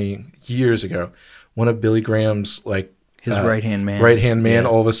were telling me years ago, one of Billy Graham's, like, his right-hand man,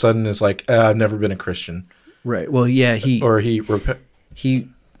 all of a sudden is like, I've never been a Christian. Right. Well, yeah, he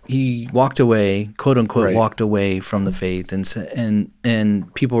walked away, quote unquote, walked away from the faith,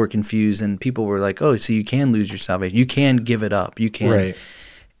 and people were confused, and people were like, "Oh, so you can lose your salvation? You can give it up? You can?" Right.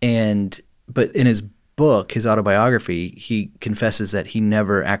 But in his book, his autobiography, he confesses that he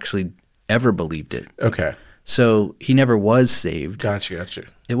never actually ever believed it. Okay. So he never was saved. Gotcha.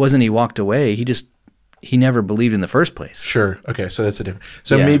 It wasn't he walked away. He never believed in the first place. Sure. Okay. So that's a different.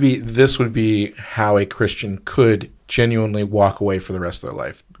 So maybe this would be how a Christian could genuinely walk away for the rest of their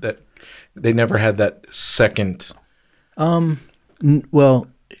life. That they never had that second. Well,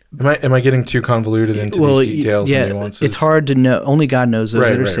 am I getting too convoluted into these details and nuances? It's hard to know. Only God knows those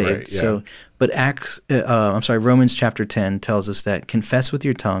that are saved. Right, yeah. So, but Romans chapter 10 tells us that confess with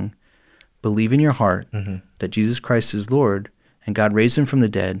your tongue, believe in your heart that Jesus Christ is Lord, and God raised him from the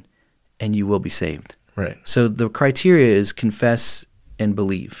dead, and you will be saved. Right. So the criteria is confess and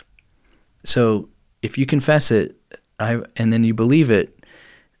believe. So if you confess it, and then you believe it,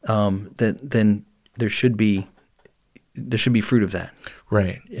 then there should be fruit of that.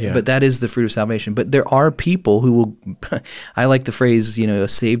 Right. Yeah. But that is the fruit of salvation. But there are people who will. I like the phrase, a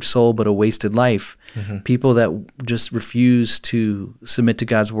saved soul but a wasted life. People that just refuse to submit to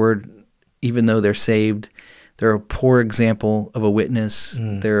God's word, even though they're saved. They're a poor example of a witness.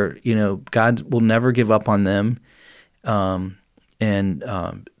 They're, God will never give up on them, and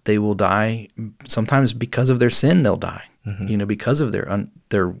they will die. Sometimes because of their sin, they'll die. Because of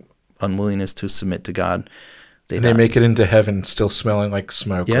their unwillingness to submit to God, they make it into heaven still smelling like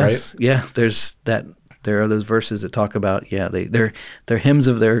smoke. Yes. Right? Yeah. There's that. There are those verses that talk about their hems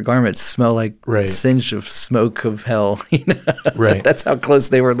of their garments smell like singe of smoke of hell. Right. That's how close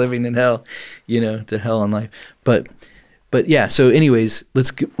they were living in hell, to hell and life. But yeah. So, anyways,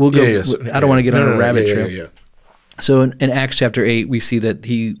 we'll go. I don't want to get on a rabbit trail. Yeah. So in Acts chapter 8, we see that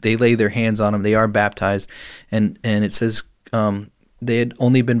they lay their hands on them. They are baptized, and it says they had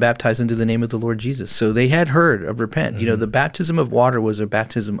only been baptized into the name of the Lord Jesus. So they had heard of repent. The baptism of water was a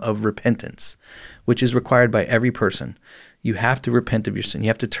baptism of repentance, which is required by every person. You have to repent of your sin. You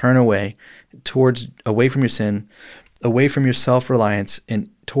have to turn away from your sin, away from your self-reliance,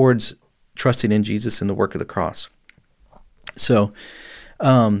 and towards trusting in Jesus and the work of the cross. So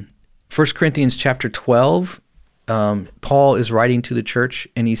 1 Corinthians chapter 12, Paul is writing to the church,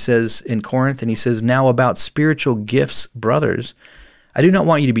 and he says in Corinth, and he says, "Now about spiritual gifts, brothers, I do not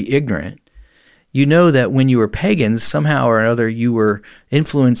want you to be ignorant. You know that when you were pagans, somehow or another you were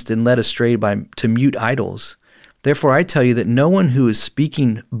influenced and led astray to mute idols. Therefore I tell you that no one who is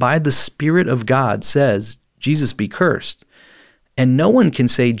speaking by the Spirit of God says, 'Jesus be cursed.' And no one can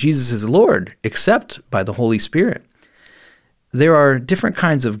say Jesus is Lord except by the Holy Spirit. There are different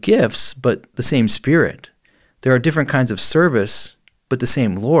kinds of gifts, but the same Spirit. There are different kinds of service, but the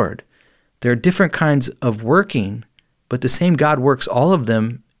same Lord. There are different kinds of working, but the same God works all of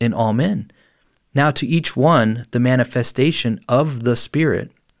them in all men. Now to each one, the manifestation of the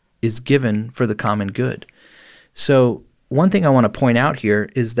Spirit is given for the common good. So one thing I want to point out here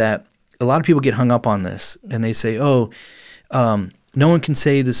is that a lot of people get hung up on this, and they say, no one can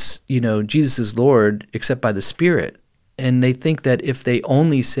say this, Jesus is Lord except by the Spirit. And they think that if they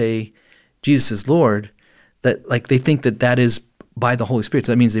only say Jesus is Lord, that they think that is by the Holy Spirit.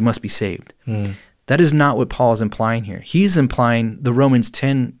 So that means they must be saved. That is not what Paul is implying here. He's implying the Romans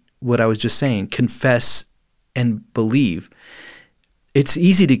 10, what I was just saying, confess and believe. It's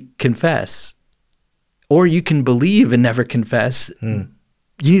easy to confess, or you can believe and never confess. You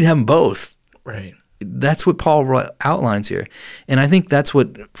need to have them both. Right. That's what Paul outlines here. And I think that's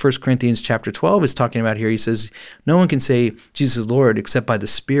what 1 Corinthians chapter 12 is talking about here. He says, no one can say Jesus is Lord except by the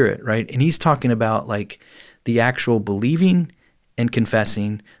Spirit, right? And he's talking about the actual believing and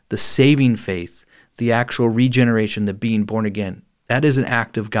confessing, the saving faith, the actual regeneration, the being born again. That is an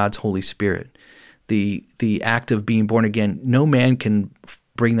act of God's Holy Spirit. The act of being born again, no man can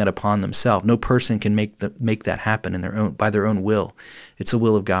bring that upon themselves. No person can make that happen by their own will. It's the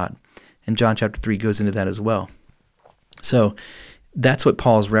will of God. And John chapter 3 goes into that as well. So that's what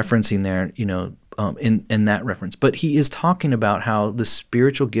Paul's referencing there, in that reference. But he is talking about how the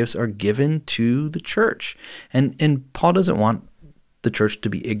spiritual gifts are given to the church. And Paul doesn't want the church to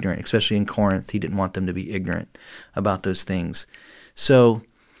be ignorant, especially in Corinth. He didn't want them to be ignorant about those things. So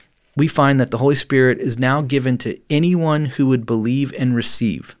we find that the Holy Spirit is now given to anyone who would believe and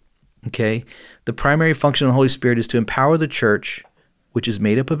receive. Okay? The primary function of the Holy Spirit is to empower the church, which is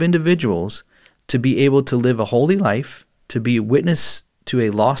made up of individuals, to be able to live a holy life, to be a witness to a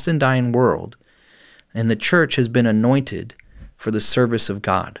lost and dying world. And the church has been anointed for the service of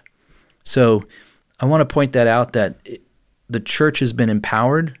God. So I want to point that out, that the church has been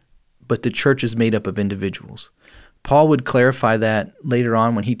empowered, but the church is made up of individuals. Paul would clarify that later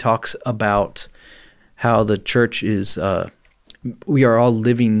on when he talks about how the church is, we are all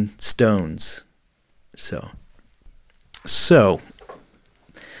living stones. So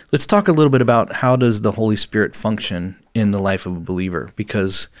let's talk a little bit about how does the Holy Spirit function in the life of a believer,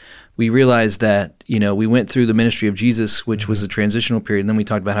 because we realize that, we went through the ministry of Jesus, which was a transitional period, and then we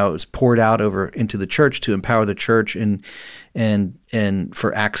talked about how it was poured out over into the church to empower the church and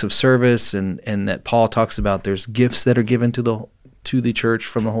for acts of service, and that Paul talks about there's gifts that are given to the church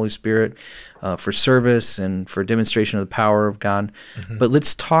from the Holy Spirit for service and for demonstration of the power of God. But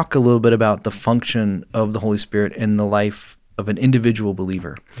let's talk a little bit about the function of the Holy Spirit in the life of an individual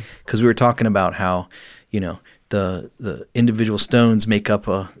believer, because we were talking about how the individual stones make up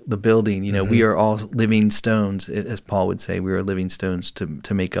the building. We are all living stones, as Paul would say. We are living stones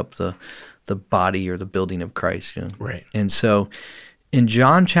to make up the body or the building of Christ. Right. And so in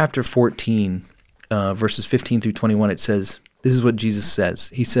John chapter 14, verses 15 through 21, it says, this is what Jesus says.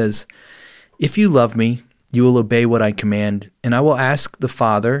 He says, "If you love me, you will obey what I command, and I will ask the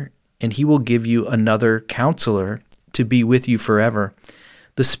Father, and he will give you another counselor to be with you forever,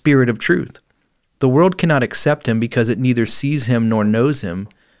 the Spirit of truth. The world cannot accept him because it neither sees him nor knows him,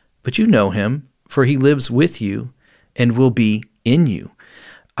 but you know him, for he lives with you and will be in you.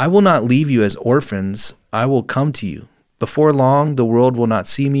 I will not leave you as orphans. I will come to you. Before long, the world will not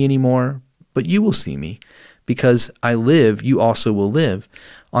see me anymore, but you will see me. Because I live, you also will live.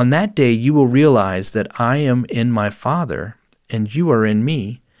 On that day, you will realize that I am in my Father, and you are in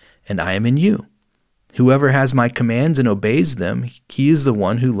me, and I am in you. Whoever has my commands and obeys them, he is the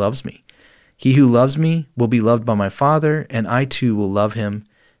one who loves me. He who loves me will be loved by my Father, and I too will love him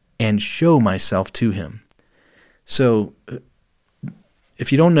and show myself to him." So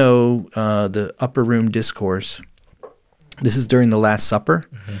if you don't know the upper room discourse, this is during the Last Supper.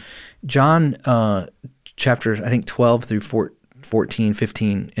 John chapters, I think 12 through 14,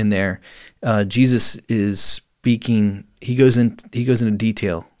 15 in there, Jesus is speaking. He goes into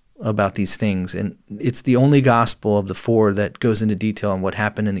detail about these things, and it's the only gospel of the four that goes into detail on what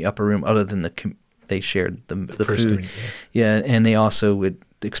happened in the upper room, other than they shared the food. Coming, yeah, and they also would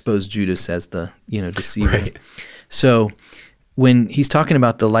expose Judas as the deceiver. Right. So when he's talking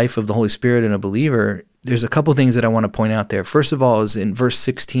about the life of the Holy Spirit in a believer, there's a couple things that I want to point out there. First of all is in verse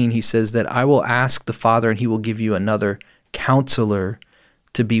 16, he says that I will ask the Father, and he will give you another counselor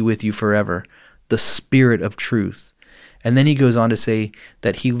to be with you forever, the Spirit of truth. And then he goes on to say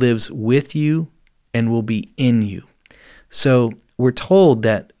that he lives with you and will be in you. So we're told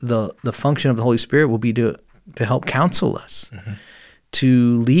that the function of the Holy Spirit will be to help counsel us,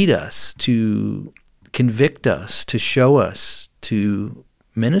 to lead us, to convict us, to show us, to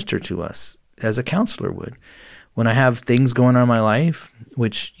minister to us as a counselor would. when I have things going on in my life,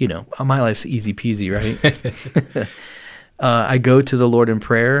 which, my life's easy peasy, right? I go to the Lord in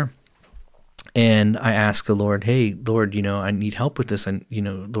prayer and I ask the Lord, hey, Lord, I need help with this. And,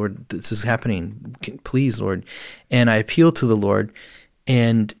 Lord, this is happening. Please, Lord. And I appeal to the Lord,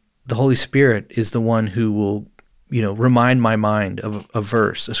 and the Holy Spirit is the one who will, remind my mind of a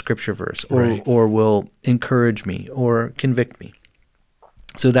verse, a scripture verse, or will encourage me or convict me.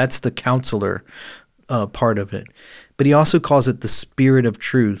 So that's the counselor part of it. But he also calls it the Spirit of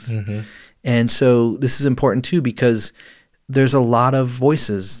truth. Mm-hmm. And so this is important too, because there's a lot of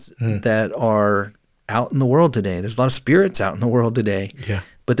voices that are out in the world today. There's a lot of spirits out in the world today. Yeah.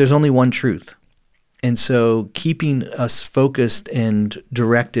 But there's only one truth. And so keeping us focused and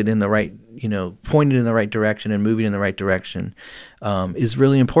directed in the right, pointed in the right direction and moving in the right direction is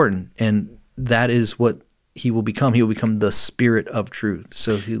really important. And that is what he will become. He will become the Spirit of truth.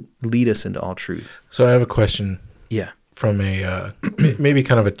 So he'll lead us into all truth. So I have a question. Yeah. From a maybe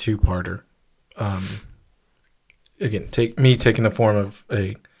kind of a two-parter. Again, taking the form of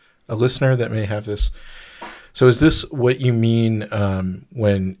a listener that may have this. So is this what you mean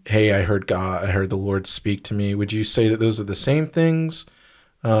when, hey, I heard the Lord speak to me? Would you say that those are the same things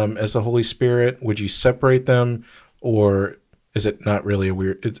as the Holy Spirit? Would you separate them, or is it not really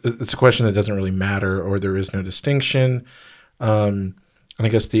it's a question that doesn't really matter, or there is no distinction? And I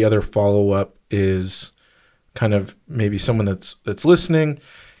guess the other follow-up is kind of maybe someone that's listening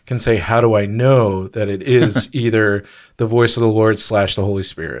can say, how do I know that it is either the voice of the Lord / the Holy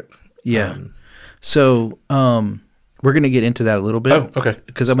Spirit? Yeah. So we're going to get into that a little bit. Oh, okay.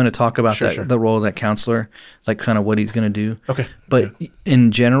 Because I'm going to talk about Sure. the role of that counselor, like kind of what he's going to do. Okay. But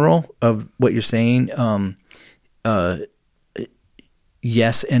in general of what you're saying,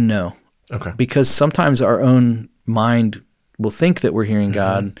 yes and no. Okay. Because sometimes our own mind will think that we're hearing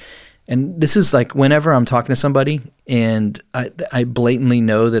God. And this is like whenever I'm talking to somebody and I blatantly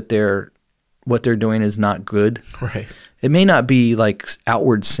know that what they're doing is not good. Right. It may not be like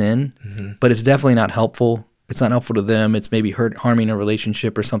outward sin, but it's definitely not helpful. It's not helpful to them. It's maybe harming a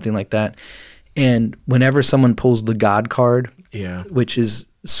relationship or something like that. And whenever someone pulls the God card, which is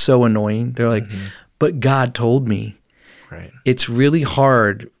so annoying, they're like, but God told me. Right. It's really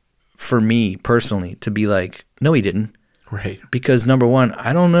hard for me personally to be like, no, he didn't. Right. Because number one,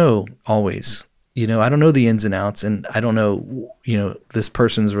 I don't know always. I don't know the ins and outs, and I don't know, this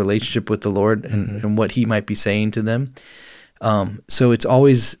person's relationship with the Lord and what he might be saying to them. So it's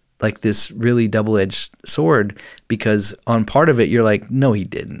always like this really double-edged sword, because on part of it, you're like, no, he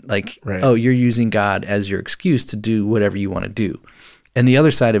didn't. Like, oh, you're using God as your excuse to do whatever you want to do. And the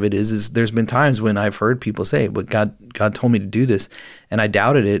other side of it is there's been times when I've heard people say, but God told me to do this, and I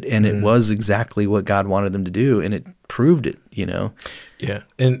doubted it, and it was exactly what God wanted them to do, and it proved it, Yeah.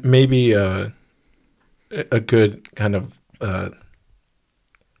 And maybe a good kind of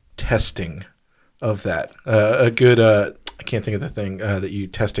testing of that. A good, I can't think of the thing that you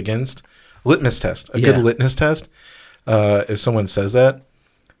test against. Litmus test. A good litmus test, if someone says that.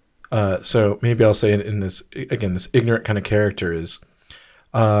 So maybe I'll say in this, again, this ignorant kind of character is,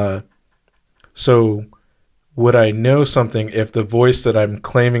 so would I know something if the voice that I'm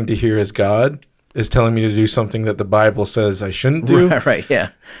claiming to hear is God is telling me to do something that the Bible says I shouldn't do? Right,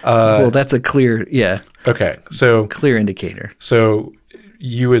 yeah. Well, that's a clear, Okay, so clear indicator. So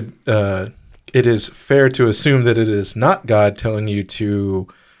you would, it is fair to assume that it is not God telling you to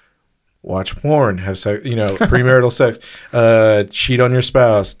watch porn, have sex, premarital sex, cheat on your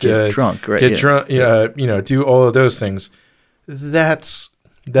spouse, get drunk, right? Get drunk, do all of those things. That's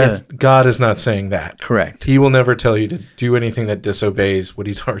God is not saying that. Correct. He will never tell you to do anything that disobeys what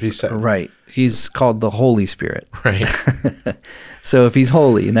he's already said. Right. He's called the Holy Spirit. Right. So if he's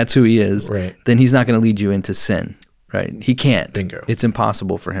holy, and that's who he is, right, then he's not going to lead you into sin. Right. He can't. Bingo. It's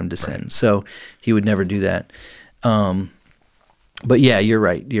impossible for him to sin. So he would never do that. But yeah, you're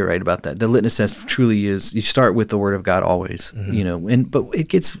right. You're right about that. The litmus test truly is you start with the Word of God always, but it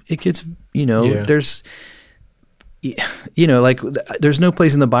gets, there's, like there's no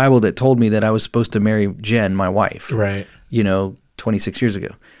place in the Bible that told me that I was supposed to marry Jen, my wife, right, 26 years ago.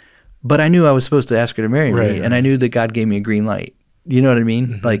 But I knew I was supposed to ask her to marry me, and I knew that God gave me a green light. You know what I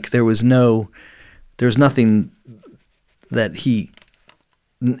mean? Like there was nothing that he,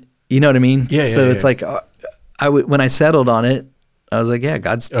 you know what I mean? Yeah. So it's like, when I settled on it, I was like, yeah,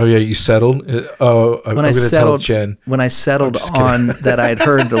 God's. Oh yeah, you settled. I'm going to tell Jen. When I settled on that, I had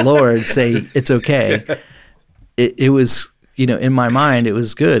heard the Lord say it's okay. It was, in my mind, it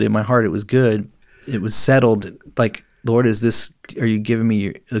was good. In my heart, it was good. It was settled. Like, Lord, are you giving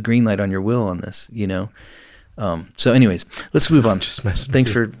me the green light on your will on this? So anyways, let's move on. Just messing.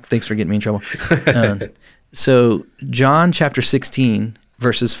 Thanks for getting me in trouble. So John chapter 16,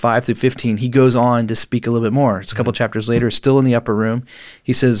 verses 5 through 15, he goes on to speak a little bit more. It's a couple chapters later, still in the upper room.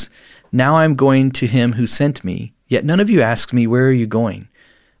 He says, "Now I'm going to him who sent me, yet none of you asks me, 'Where are you going?'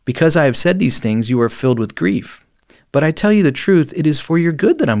 Because I have said these things, you are filled with grief. But I tell you the truth, it is for your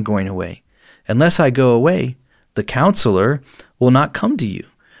good that I'm going away. Unless I go away, the counselor will not come to you.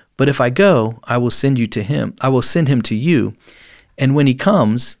 But if I go, I will send him to you. And when he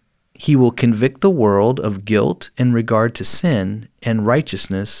comes, he will convict the world of guilt in regard to sin and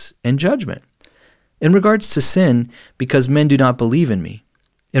righteousness and judgment. In regards to sin, because men do not believe in me.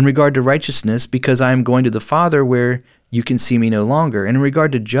 In regard to righteousness, because I am going to the Father where you can see me no longer. And in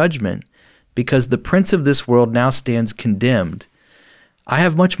regard to judgment, because the prince of this world now stands condemned. I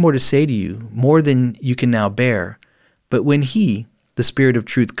have much more to say to you, more than you can now bear. But when he, the Spirit of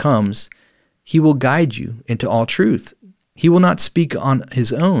truth, comes, he will guide you into all truth. He will not speak on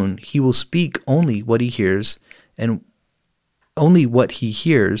his own. He will speak only what he hears, and only what he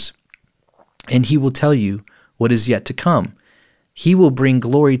hears, and he will tell you what is yet to come. He will bring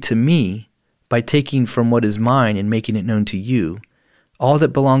glory to me by taking from what is mine and making it known to you. All that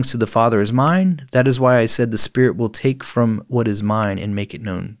belongs to the Father is mine. That is why I said the Spirit will take from what is mine and make it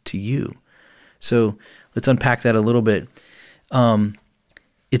known to you." So let's unpack that a little bit.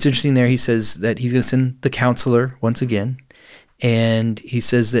 It's interesting there. He says that he's going to send the counselor once again. And he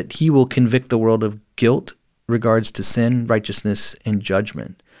says that he will convict the world of guilt regards to sin, righteousness, and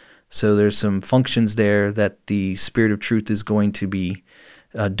judgment. So there's some functions there that the Spirit of truth is going to be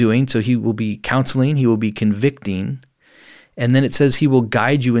doing. So he will be counseling, he will be convicting. And then it says he will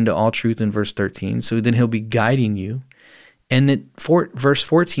guide you into all truth in verse 13. So then he'll be guiding you. And then verse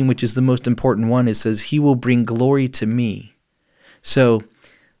 14, which is the most important one, it says he will bring glory to me. So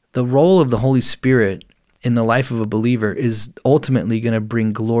the role of the Holy Spirit in the life of a believer is ultimately going to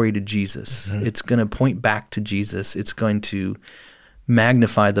bring glory to Jesus. Mm-hmm. It's going to point back to Jesus. It's going to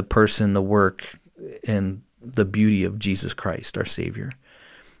magnify the person, the work, and the beauty of Jesus Christ, our Savior.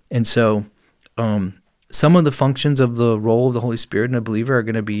 And so some of the functions of the role of the Holy Spirit in a believer are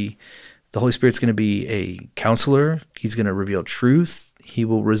going to be, the Holy Spirit's going to be a counselor. He's going to reveal truth. He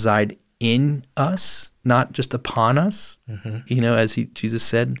will reside in us, not just upon us. Mm-hmm. As Jesus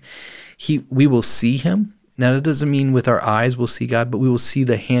said, we will see him. Now, that doesn't mean with our eyes we'll see God, but we will see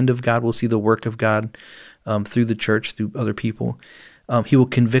the hand of God. We'll see the work of God through the church, through other people. He will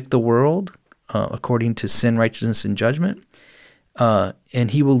convict the world according to sin, righteousness, and judgment.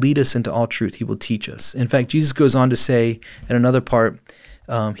 And he will lead us into all truth. He will teach us. In fact, Jesus goes on to say in another part,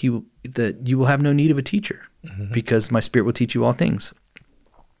 that you will have no need of a teacher, mm-hmm. because my Spirit will teach you all things.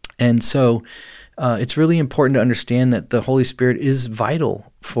 And so it's really important to understand that the Holy Spirit is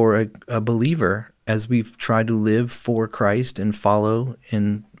vital for a believer as we've tried to live for Christ and follow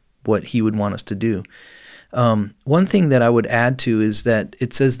in what he would want us to do. One thing that I would add to is that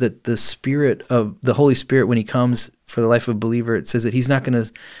it says that the Holy Spirit, when he comes for the life of a believer, it says that he's not going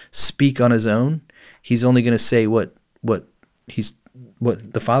to speak on his own. He's only going to say what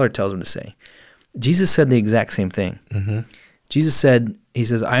the Father tells him to say. Jesus said the exact same thing. Mm-hmm. Jesus said, he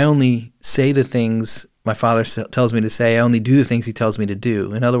says, I only say the things my Father tells me to say. I only do the things he tells me to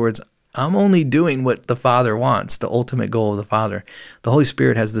do. In other words, I'm only doing what the Father wants, the ultimate goal of the Father. The Holy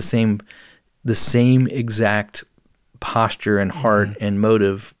Spirit has the same exact posture and heart, mm-hmm. and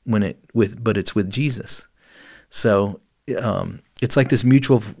motive but it's with Jesus. So it's like this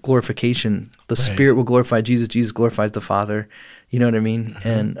mutual glorification. The right. Spirit will glorify Jesus. Jesus glorifies the Father. You know what I mean?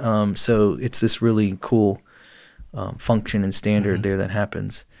 Mm-hmm. And so it's this really cool function and standard, mm-hmm. there that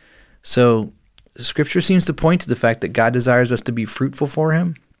happens. So Scripture seems to point to the fact that God desires us to be fruitful for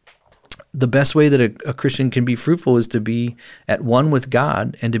him. The best way that a Christian can be fruitful is to be at one with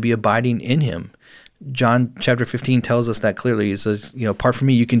God and to be abiding in him. John chapter 15 tells us that clearly. He says, apart from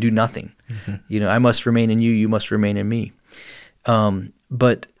me, you can do nothing. Mm-hmm. I must remain in you. You must remain in me.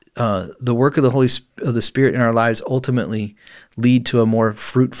 But the work of the Spirit in our lives ultimately lead to a more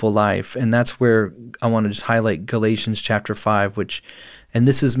fruitful life. And that's where I want to just highlight Galatians chapter 5, and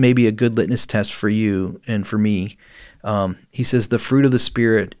this is maybe a good litmus test for you and for me. He says, the fruit of the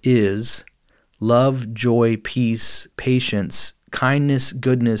Spirit is love, joy, peace, patience, kindness,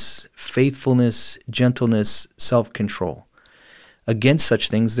 goodness, faithfulness, gentleness, self-control. Against such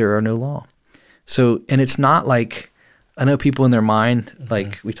things there are no law. So, and it's not like, I know people in their mind, like,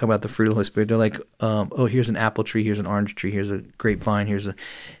 mm-hmm. we talk about the fruit of the Holy Spirit, they're like, oh, here's an apple tree, here's an orange tree, here's a grapevine,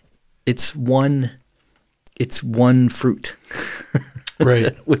 it's one fruit.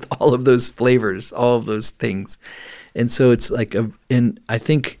 Right. With all of those flavors, all of those things. And so it's like, and I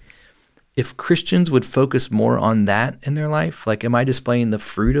think if Christians would focus more on that in their life, like, am I displaying the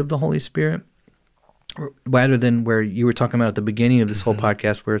fruit of the Holy Spirit? rather than where you were talking about at the beginning of this whole Mm-hmm.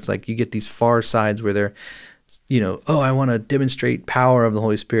 podcast, where it's like you get these far sides where they're, oh, I want to demonstrate power of the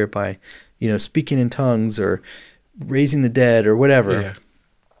Holy Spirit by, speaking in tongues or raising the dead or whatever.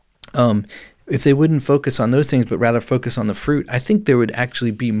 Yeah. If they wouldn't focus on those things, but rather focus on the fruit, I think there would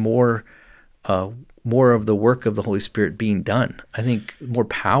actually be more of the work of the Holy Spirit being done. I think more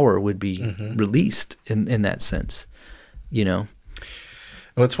power would be released in that sense, And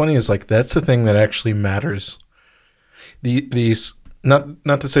what's funny is like that's the thing that actually matters. These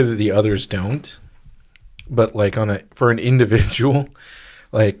not to say that the others don't, but like for an individual,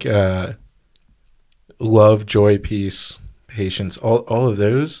 like love, joy, peace, patience, all of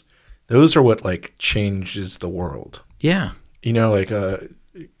those are what like changes the world. Yeah. Like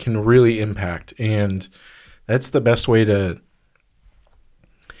can really impact, and that's the best way to.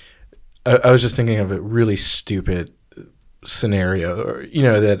 I was just thinking of a really stupid scenario, or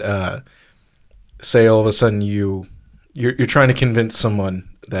that say all of a sudden you're trying to convince someone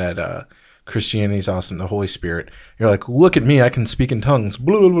that Christianity is awesome, the Holy Spirit. You're like, look at me, I can speak in tongues.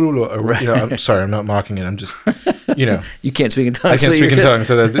 Blah, blah, blah, blah. Right. I'm sorry, I'm not mocking it. I'm just, You can't speak in tongues. I can't speak in tongues.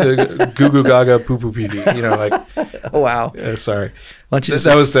 So that's goo goo gaga poo poo pee pee. Like, Oh, wow. sorry. Why don't you just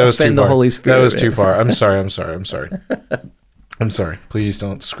That was offend too the far. Holy Spirit? That was too far. I'm sorry. I'm sorry. Please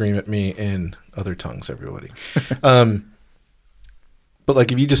don't scream at me in other tongues, everybody. But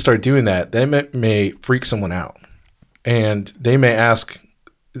like if you just start doing that, that may freak someone out, and they may ask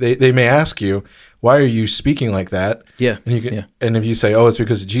you, why are you speaking like that? Yeah. And you can, and if you say, oh, it's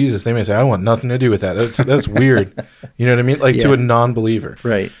because of Jesus, they may say, I want nothing to do with that. That's weird. You know what I mean? Like to a non-believer,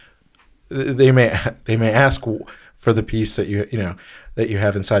 Right. they may ask for the peace that that you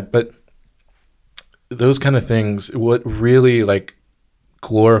have inside, but those kind of things, what really like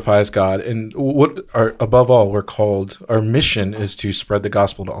glorifies God, and what are above all we're called, our mission is to spread the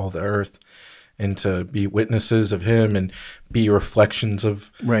gospel to all the earth, and to be witnesses of Him and be reflections of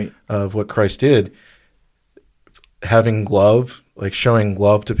what Christ did. Having love, like showing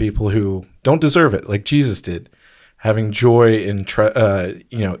love to people who don't deserve it, like Jesus did. Having joy in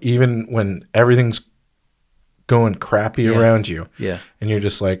even when everything's going crappy around you, and you're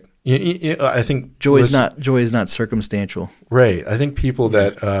just like, I think joy is not circumstantial. Right. I think people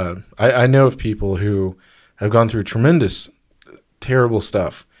that I know of people who have gone through tremendous, terrible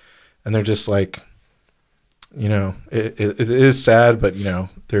stuff, and they're just like, it is sad, but I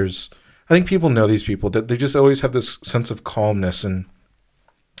think people know these people that they just always have this sense of calmness, and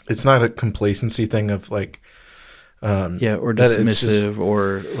it's not a complacency thing of like, or dismissive,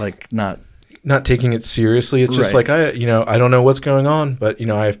 or like not taking it seriously. It's just like, I don't know what's going on, but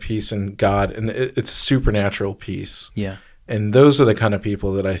I have peace in God, and it's supernatural peace. Yeah. And those are the kind of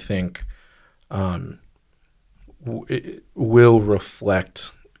people that I think will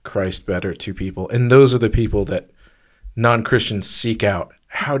reflect Christ better to people. And those are the people that non-Christians seek out.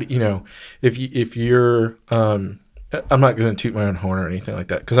 How do if you're I'm not going to toot my own horn or anything like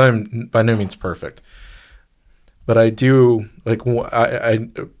that, because I'm by no means perfect, but I do like I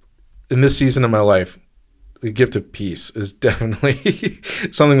in this season of my life, the gift of peace is definitely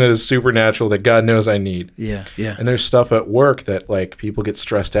something that is supernatural that God knows I need. Yeah, yeah. And there's stuff at work that like people get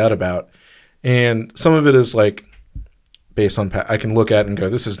stressed out about, and some of it is like based on I can look at it and go,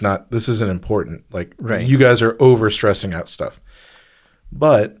 this isn't important. Like you guys are over stressing out stuff.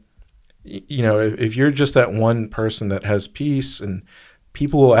 But if you're just that one person that has peace, and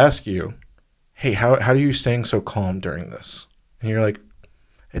people will ask you, hey, how are you staying so calm during this? And you're like,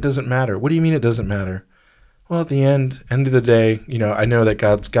 it doesn't matter. What do you mean it doesn't matter? Well, at the end of the day, I know that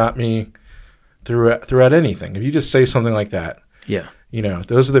God's got me throughout anything. If you just say something like that,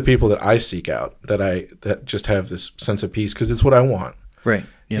 those are the people that I seek out, that just have this sense of peace, because it's what I want. Right.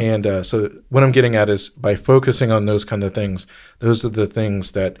 Yeah. And so what I'm getting at is, by focusing on those kind of things, those are the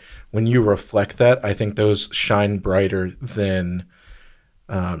things that when you reflect that, I think those shine brighter than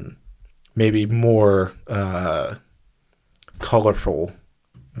maybe more colorful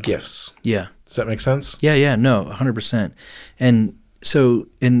gifts. Yeah. Does that make sense? Yeah. No, 100%. And so,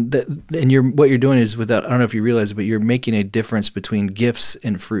 what you're doing is, without, I don't know if you realize it, but you're making a difference between gifts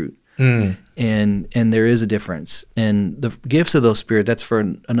and fruit. And there is a difference. And the gifts of the Spirit, that's for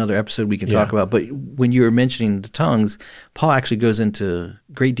another episode we can talk about. But when you were mentioning the tongues, Paul actually goes into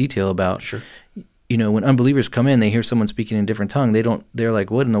great detail about, when unbelievers come in, they hear someone speaking in a different tongue, they're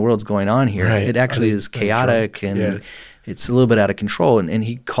like, what in the world's going on here? Right. It actually is chaotic, and it's a little bit out of control. And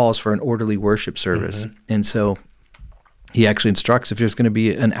he calls for an orderly worship service. And so he actually instructs, if there's going to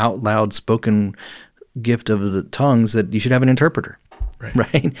be an out loud spoken gift of the tongues, that you should have an interpreter.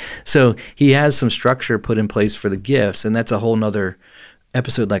 Right. So he has some structure put in place for the gifts, and that's a whole nother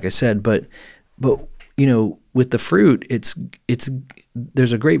episode, like I said. But with the fruit,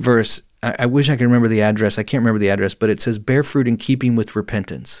 there's a great verse. I wish I could remember the address. I can't remember the address, but it says, bear fruit in keeping with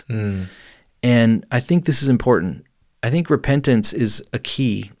repentance. And I think this is important. I think repentance is a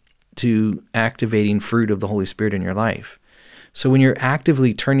key to activating fruit of the Holy Spirit in your life. So when you're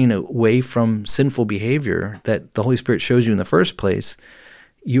actively turning away from sinful behavior that the Holy Spirit shows you in the first place,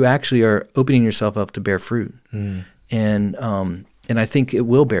 you actually are opening yourself up to bear fruit. And I think it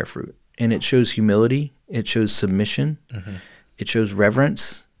will bear fruit. And it shows humility, it shows submission, it shows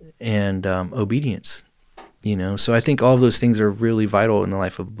reverence and obedience. So I think all of those things are really vital in the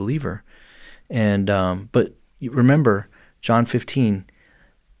life of a believer. And but remember, John 15,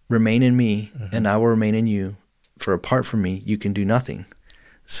 remain in me and I will remain in you. For apart from me, you can do nothing.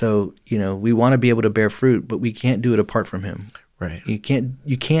 So, we want to be able to bear fruit, but we can't do it apart from him. Right. You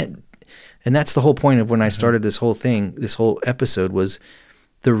can't, and that's the whole point of when I started this whole thing, this whole episode was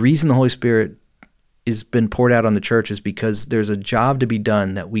the reason the Holy Spirit has been poured out on the church is because there's a job to be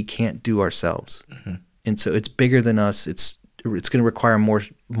done that we can't do ourselves. And so it's bigger than us. It's going to require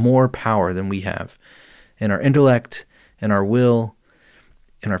more power than we have. And our intellect and our will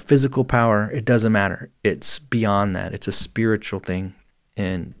and our physical power, it doesn't matter. It's beyond that. It's a spiritual thing.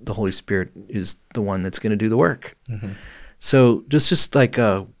 And the Holy Spirit is the one that's going to do the work. So just like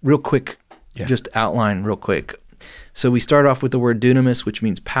a real quick, just outline real quick. So we start off with the word dunamis, which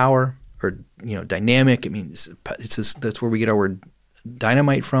means power or, dynamic. It means that's where we get our word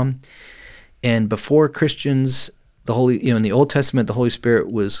dynamite from. And before Christians, in the Old Testament, the Holy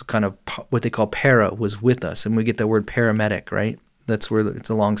Spirit was kind of what they call para, was with us. And we get the word paramedic, right? That's where it's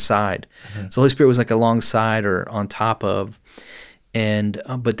alongside. So the Holy Spirit was like alongside or on top of. And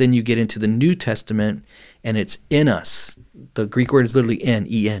but then you get into the New Testament, and it's in us. The Greek word is literally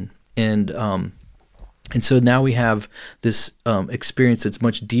en. And so now we have this experience that's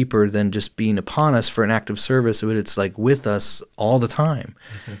much deeper than just being upon us for an act of service, but it's like with us all the time.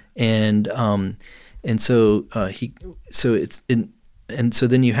 And so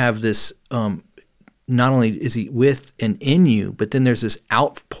then you have this. Not only is he with and in you, but then there's this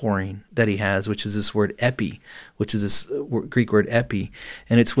outpouring that he has, which is this word epi, which is this Greek word epi.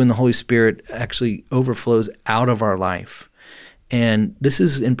 And it's when the Holy Spirit actually overflows out of our life. And this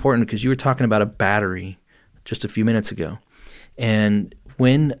is important because you were talking about a battery just a few minutes ago. And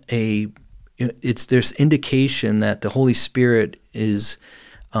when there's indication that the Holy Spirit has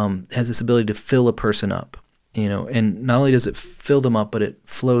this ability to fill a person up, and not only does it fill them up, but it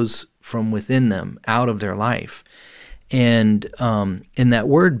flows from within them, out of their life. And that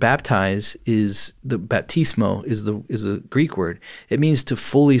word baptize is the baptismo is a Greek word. It means to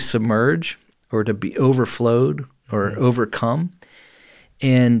fully submerge or to be overflowed or overcome.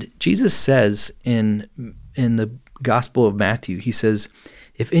 And Jesus says in the Gospel of Matthew, he says,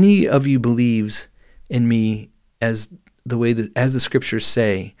 if any of you believes in me as the scriptures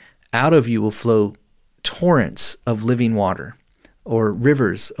say, out of you will flow torrents of living water, or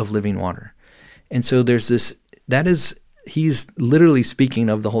rivers of living water. And so there's this, he's literally speaking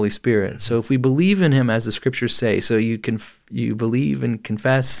of the Holy Spirit. So if we believe in him as the scriptures say, so you believe and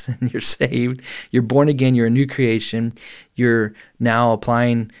confess and you're saved, you're born again, you're a new creation, you're now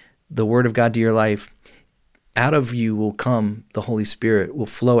applying the word of God to your life, out of you will come the Holy Spirit, will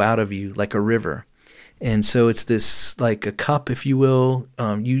flow out of you like a river. And so it's this like a cup, if you will.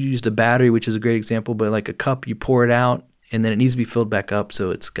 You used a battery, which is a great example, but like a cup, you pour it out, and then it needs to be filled back up.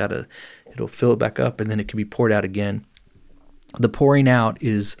 So it'll fill it back up, and then it can be poured out again. The pouring out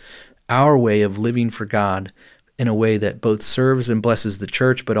is our way of living for God in a way that both serves and blesses the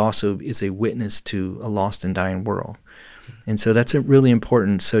church, but also is a witness to a lost and dying world. And so that's really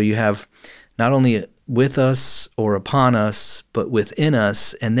important. So you have not only with us or upon us, but within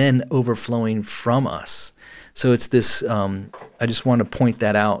us, and then overflowing from us. So it's this, I just want to point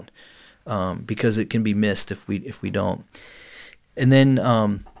that out because it can be missed if we don't. And then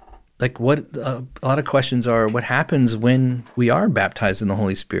what a lot of questions are, what happens when we are baptized in the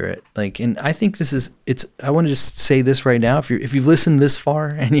Holy Spirit? And I think I want to just say this right now. If you've listened this far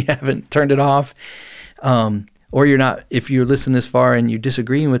and you haven't turned it off, or if you're listening this far and you're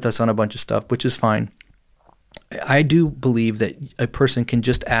disagreeing with us on a bunch of stuff, which is fine, I do believe that a person can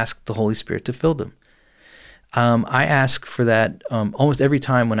just ask the Holy Spirit to fill them. I ask for that almost every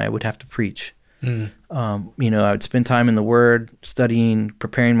time when I would have to preach. I would spend time in the Word, studying,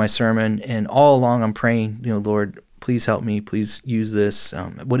 preparing my sermon, and all along I'm praying, Lord, please help me, please use this.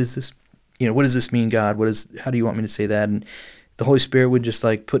 What is this? What does this mean, God? How do you want me to say that? And the Holy Spirit would just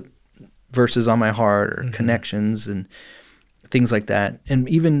put verses on my heart or connections and things like that. And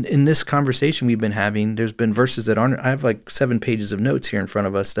even in this conversation we've been having, there's been verses that aren't, I have 7 pages of notes here in front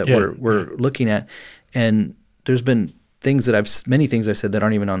of us that we're looking at. And there's been many things I've said that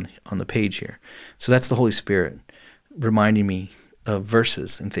aren't even on the page here. So that's the Holy Spirit reminding me of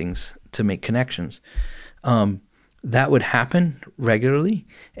verses and things to make connections. That would happen regularly.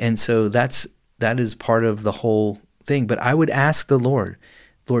 And so that is part of the whole thing. But I would ask the Lord,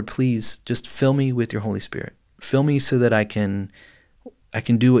 please just fill me with your Holy Spirit. Fill me so that I can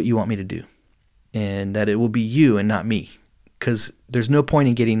do what you want me to do, and that it will be you and not me. Because there's no point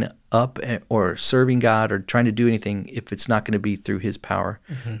in getting up or serving God or trying to do anything if it's not going to be through his power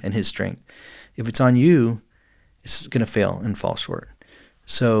and his strength. If it's on you, it's going to fail and fall short.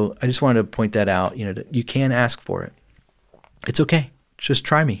 So I just wanted to point that out, that you can ask for it. It's okay. Just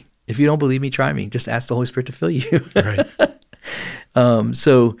try me. If you don't believe me, try me. Just ask the Holy Spirit to fill you. Right.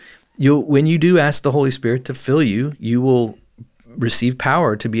 So when you do ask the Holy Spirit to fill you, you will receive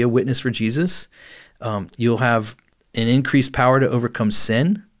power to be a witness for Jesus. You'll have an increased power to overcome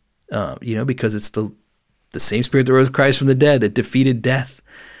sin, because it's the same Spirit that rose Christ from the dead, that defeated death,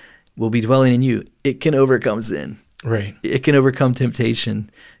 will be dwelling in you. It can overcome sin. Right. It can overcome temptation,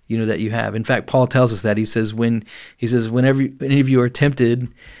 that you have. In fact, Paul tells us that. He says, whenever any of you are tempted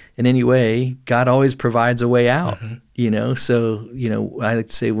in any way, God always provides a way out. So I like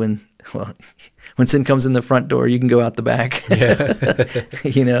to say when sin comes in the front door, you can go out the back.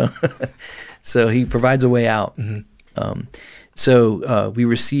 Yeah. So he provides a way out. So we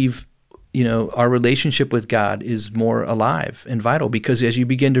receive, our relationship with God is more alive and vital, because as you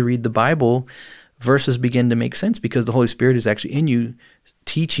begin to read the Bible, verses begin to make sense because the Holy Spirit is actually in you,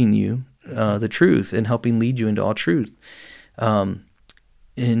 teaching you the truth and helping lead you into all truth.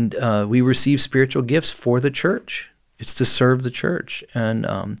 And we receive spiritual gifts for the church. It's to serve the church.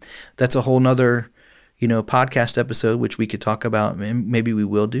 And that's a whole nother, podcast episode, which we could talk about, and maybe we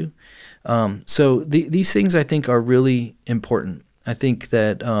will do. So these things I think are really important. I think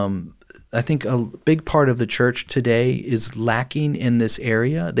that a big part of the church today is lacking in this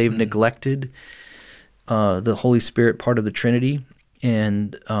area. They've neglected the Holy Spirit part of the Trinity.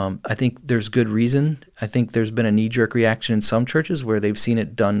 And I think there's good reason. I think there's been a knee-jerk reaction in some churches where they've seen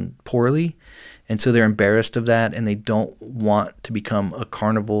it done poorly, and so they're embarrassed of that, and they don't want to become a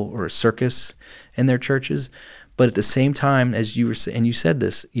carnival or a circus in their churches. But at the same time, as you were and you said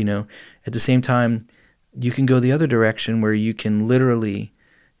this, at the same time, you can go the other direction where you can literally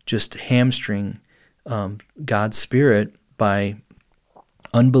just hamstring God's Spirit by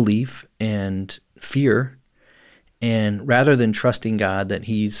unbelief and fear. And rather than trusting God that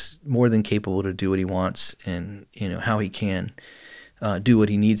he's more than capable to do what he wants and, how he can do what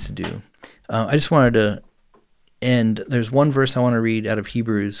he needs to do. I just wanted to end. There's one verse I want to read out of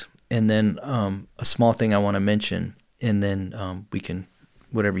Hebrews, and then a small thing I want to mention, and then we can,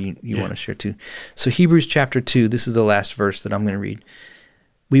 whatever you want to share too. So Hebrews chapter 2, this is the last verse that I'm going to read.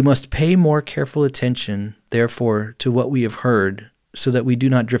 We must pay more careful attention, therefore, to what we have heard, so that we do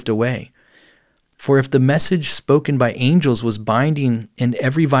not drift away. For if the message spoken by angels was binding, and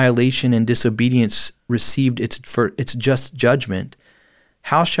every violation and disobedience received its just judgment,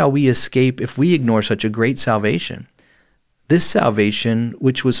 how shall we escape if we ignore such a great salvation? This salvation,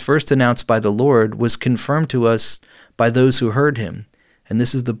 which was first announced by the Lord, was confirmed to us by those who heard him. And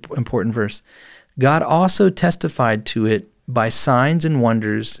this is the important verse. God also testified to it by signs and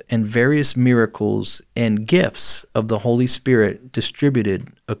wonders and various miracles and gifts of the Holy Spirit distributed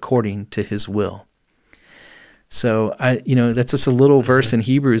according to his will. So that's just a little verse in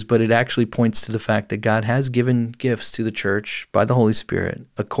Hebrews, but it actually points to the fact that God has given gifts to the church by the Holy Spirit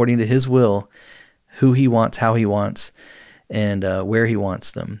according to his will, who he wants, how he wants, and where he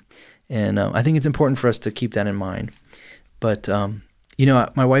wants them. And I think it's important for us to keep that in mind. But,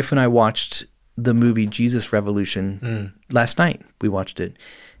 my wife and I watched the movie Jesus Revolution last night. We watched it.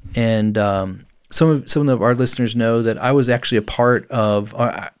 And some of our listeners know that I was actually a part of,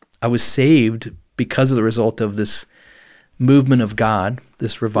 I was saved because of the result of this movement of God,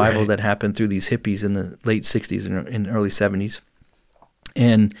 this revival that happened through these hippies in the late 60s and early 70s.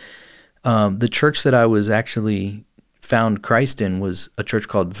 And the church that I was actually found Christ in was a church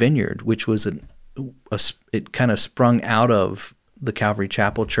called Vineyard, which was it kind of sprung out of the Calvary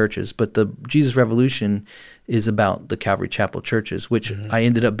Chapel churches. But the Jesus Revolution is about the Calvary Chapel churches, which I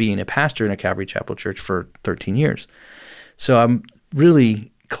ended up being a pastor in a Calvary Chapel church for 13 years. So I'm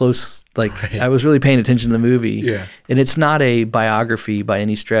really close, I was really paying attention to the movie. And it's not a biography by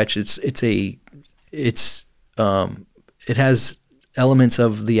any stretch. It has elements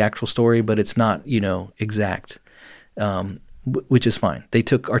of the actual story, but it's not, exact, which is fine. They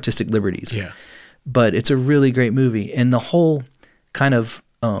took artistic liberties. But it's a really great movie. And the whole kind of,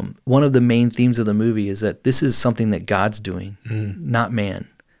 one of the main themes of the movie is that this is something that God's doing, not man.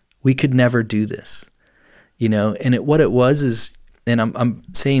 We could never do this. And what it was is, and I'm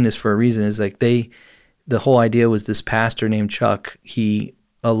saying this for a reason, is like the whole idea was this pastor named Chuck, he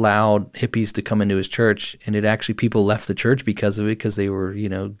allowed hippies to come into his church, and it actually, people left the church because of it, because they were,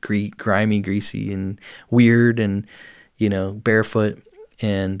 grimy, greasy, and weird, and, barefoot,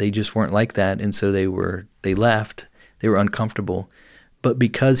 and they just weren't like that. And so they left, they were uncomfortable. But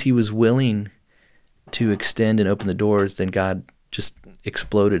because he was willing to extend and open the doors, then God just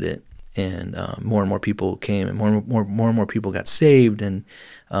exploded it. And more and more people came, and more people got saved, and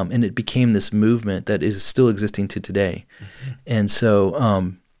it became this movement that is still existing to today. Mm-hmm. And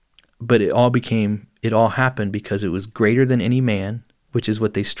so, but it all happened because it was greater than any man, which is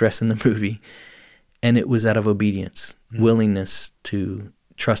what they stress in the movie, and it was out of obedience, willingness to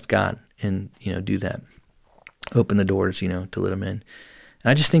trust God and do that, open the doors, to let them in. And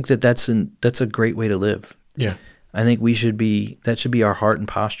I just think that that's a great way to live. Yeah, I think that should be our heart and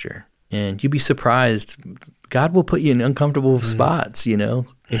posture. And you'd be surprised, God will put you in uncomfortable spots,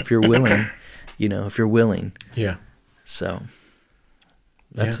 if you're willing, if you're willing. Yeah. So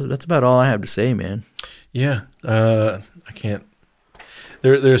that's about all I have to say, man. Yeah. I can't,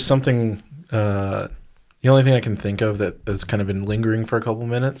 there's something, the only thing I can think of that's kind of been lingering for a couple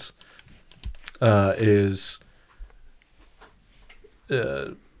minutes, is,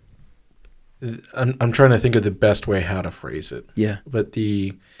 I'm trying to think of the best way how to phrase it. Yeah. But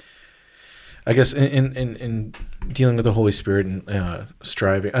I guess in dealing with the Holy Spirit and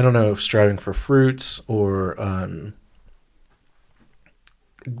striving, I don't know if striving for fruits or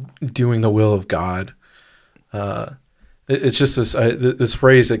doing the will of God. It's just this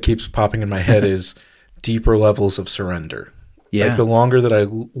phrase that keeps popping in my head is deeper levels of surrender. Yeah. Like the longer that I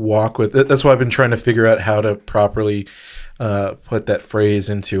walk with it, that's why I've been trying to figure out how to properly put that phrase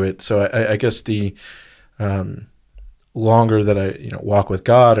into it. So I guess the longer that I walk with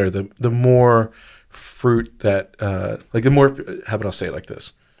God, or the more fruit that like the more, how about I'll say it like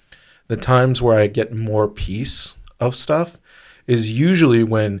this, the times where I get more peace of stuff is usually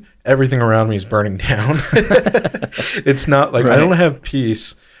when everything around me is burning down. It's not like, right. I don't have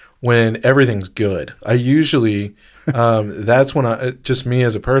peace when everything's good. I usually that's when just me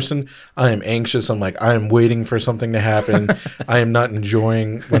as a person, I am anxious. I'm like, I am waiting for something to happen. I am not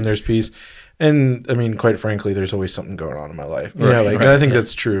enjoying when there's peace. And I mean, quite frankly, there's always something going on in my life. And I think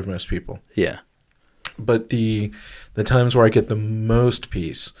that's true of most people. Yeah. But the times where I get the most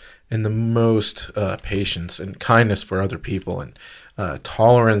peace and the most patience and kindness for other people and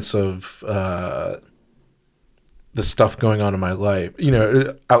tolerance of the stuff going on in my life,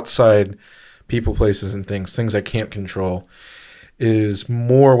 outside people, places, and things I can't control, is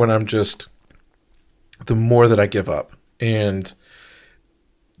more when I'm just, the more that I give up. And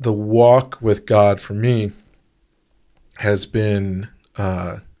the walk with God for me has been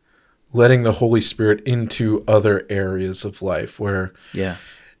letting the Holy Spirit into other areas of life where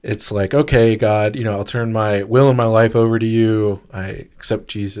it's like, okay, God, I'll turn my will and my life over to you. I accept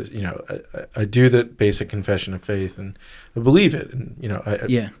Jesus. I do that basic confession of faith and I believe it.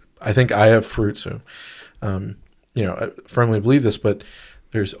 And, I think I have fruit. So, I firmly believe this, but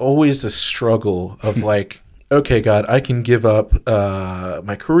there's always this struggle of like, okay, God, I can give up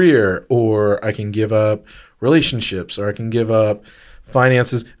my career, or I can give up relationships, or I can give up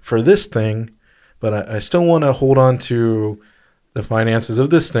finances for this thing, but I still want to hold on to the finances of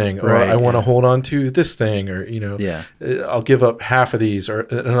this thing, or I want to hold on to this thing, or, I'll give up half of these,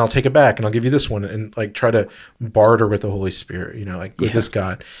 and I'll take it back and I'll give you this one, and like try to barter with the Holy Spirit, with this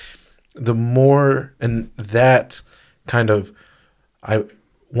God. The more, and that kind of, I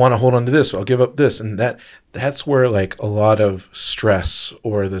want to hold on to this, so I'll give up this, and that's where like a lot of stress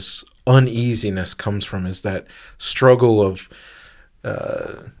or this uneasiness comes from, is that struggle of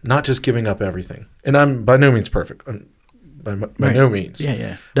not just giving up everything. And I'm by no means perfect. By no means.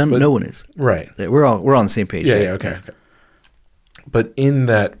 Yeah. No one is. Right. We're on the same page. Yeah, okay. But in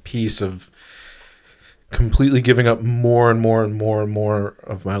that piece of completely giving up more and more and more and more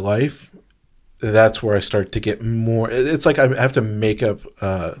of my life, that's where I start to get more. It's like I have to make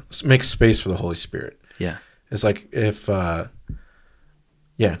space for the Holy Spirit. Yeah. It's like if I'm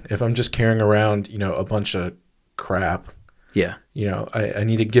just carrying around, a bunch of crap. Yeah. I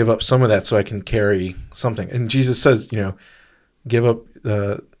need to give up some of that so I can carry something. And Jesus says, give up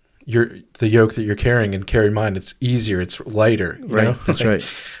the yoke that you're carrying and carry mine. It's easier. It's lighter. Right. That's right.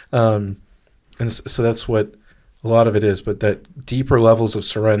 And so that's what a lot of it is. But that deeper levels of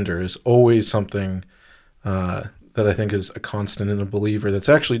surrender is always something that I think is a constant in a believer that's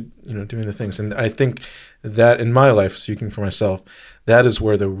actually, doing the things. And I think that in my life, speaking for myself, that is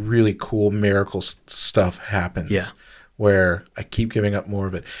where the really cool miracle stuff happens. Yeah. Where I keep giving up more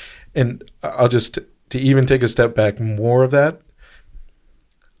of it. And I'll just to even take a step back more of that,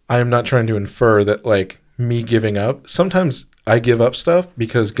 I am not trying to infer that like me giving up. Sometimes I give up stuff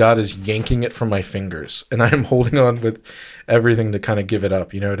because God is yanking it from my fingers and I am holding on with everything to kind of give it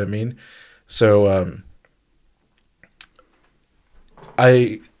up. You know what I mean? So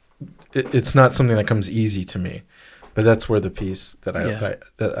it's not something that comes easy to me, but that's where the piece that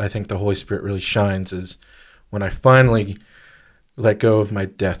I think the Holy Spirit really shines is when I finally let go of my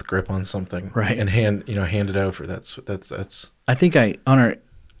death grip on something, right, and hand it over. That's. I think I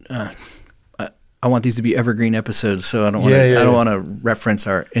want these to be evergreen episodes, so I don't want to. I don't want to reference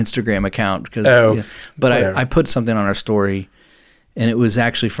our Instagram account because. But I put something on our story, and it was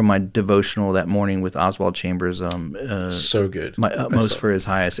actually from my devotional that morning with Oswald Chambers. So good. My utmost for His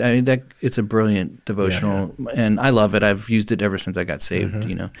highest. I mean, it's a brilliant devotional, and I love it. I've used it ever since I got saved.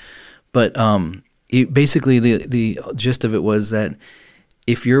 Mm-hmm. But basically the gist of it was that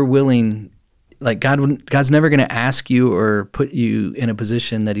if you're willing, like God's never going to ask you or put you in a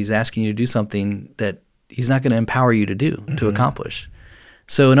position that He's asking you to do something that He's not going to empower you to do, to accomplish.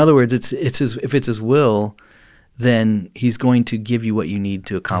 So in other words, if it's His will, then He's going to give you what you need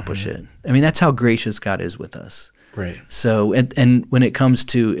to accomplish it. I mean, that's how gracious God is with us. Right. So and when it comes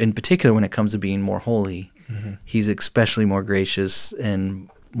to, in particular, when it comes to being more holy, He's especially more gracious and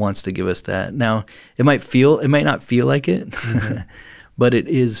wants to give us that. Now, it might not feel like it, but it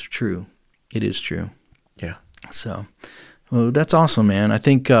is true. It is true. Yeah. So, well, that's awesome, man. I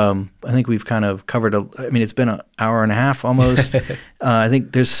think we've kind of covered it's been an hour and a half almost. I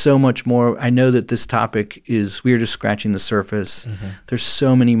think there's so much more. I know that this topic we're just scratching the surface. There's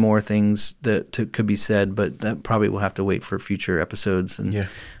so many more things that could be said, but that probably will have to wait for future episodes. And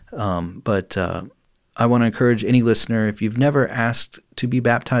but I want to encourage any listener, if you've never asked to be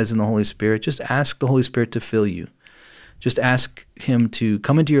baptized in the Holy Spirit, just ask the Holy Spirit to fill you. Just ask Him to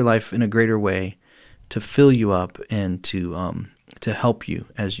come into your life in a greater way, to fill you up and to help you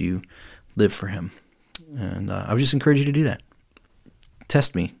as you live for Him. And I would just encourage you to do that.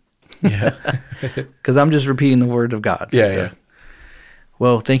 Test me. Yeah. Because I'm just repeating the Word of God. Yeah, yeah.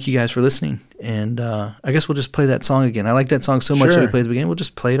 Well, thank you guys for listening. And I guess we'll just play that song again. I like that song so much that we played at the beginning. We'll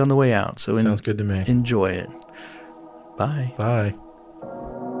just play it on the way out. So sounds good to me. Enjoy it. Bye. Bye.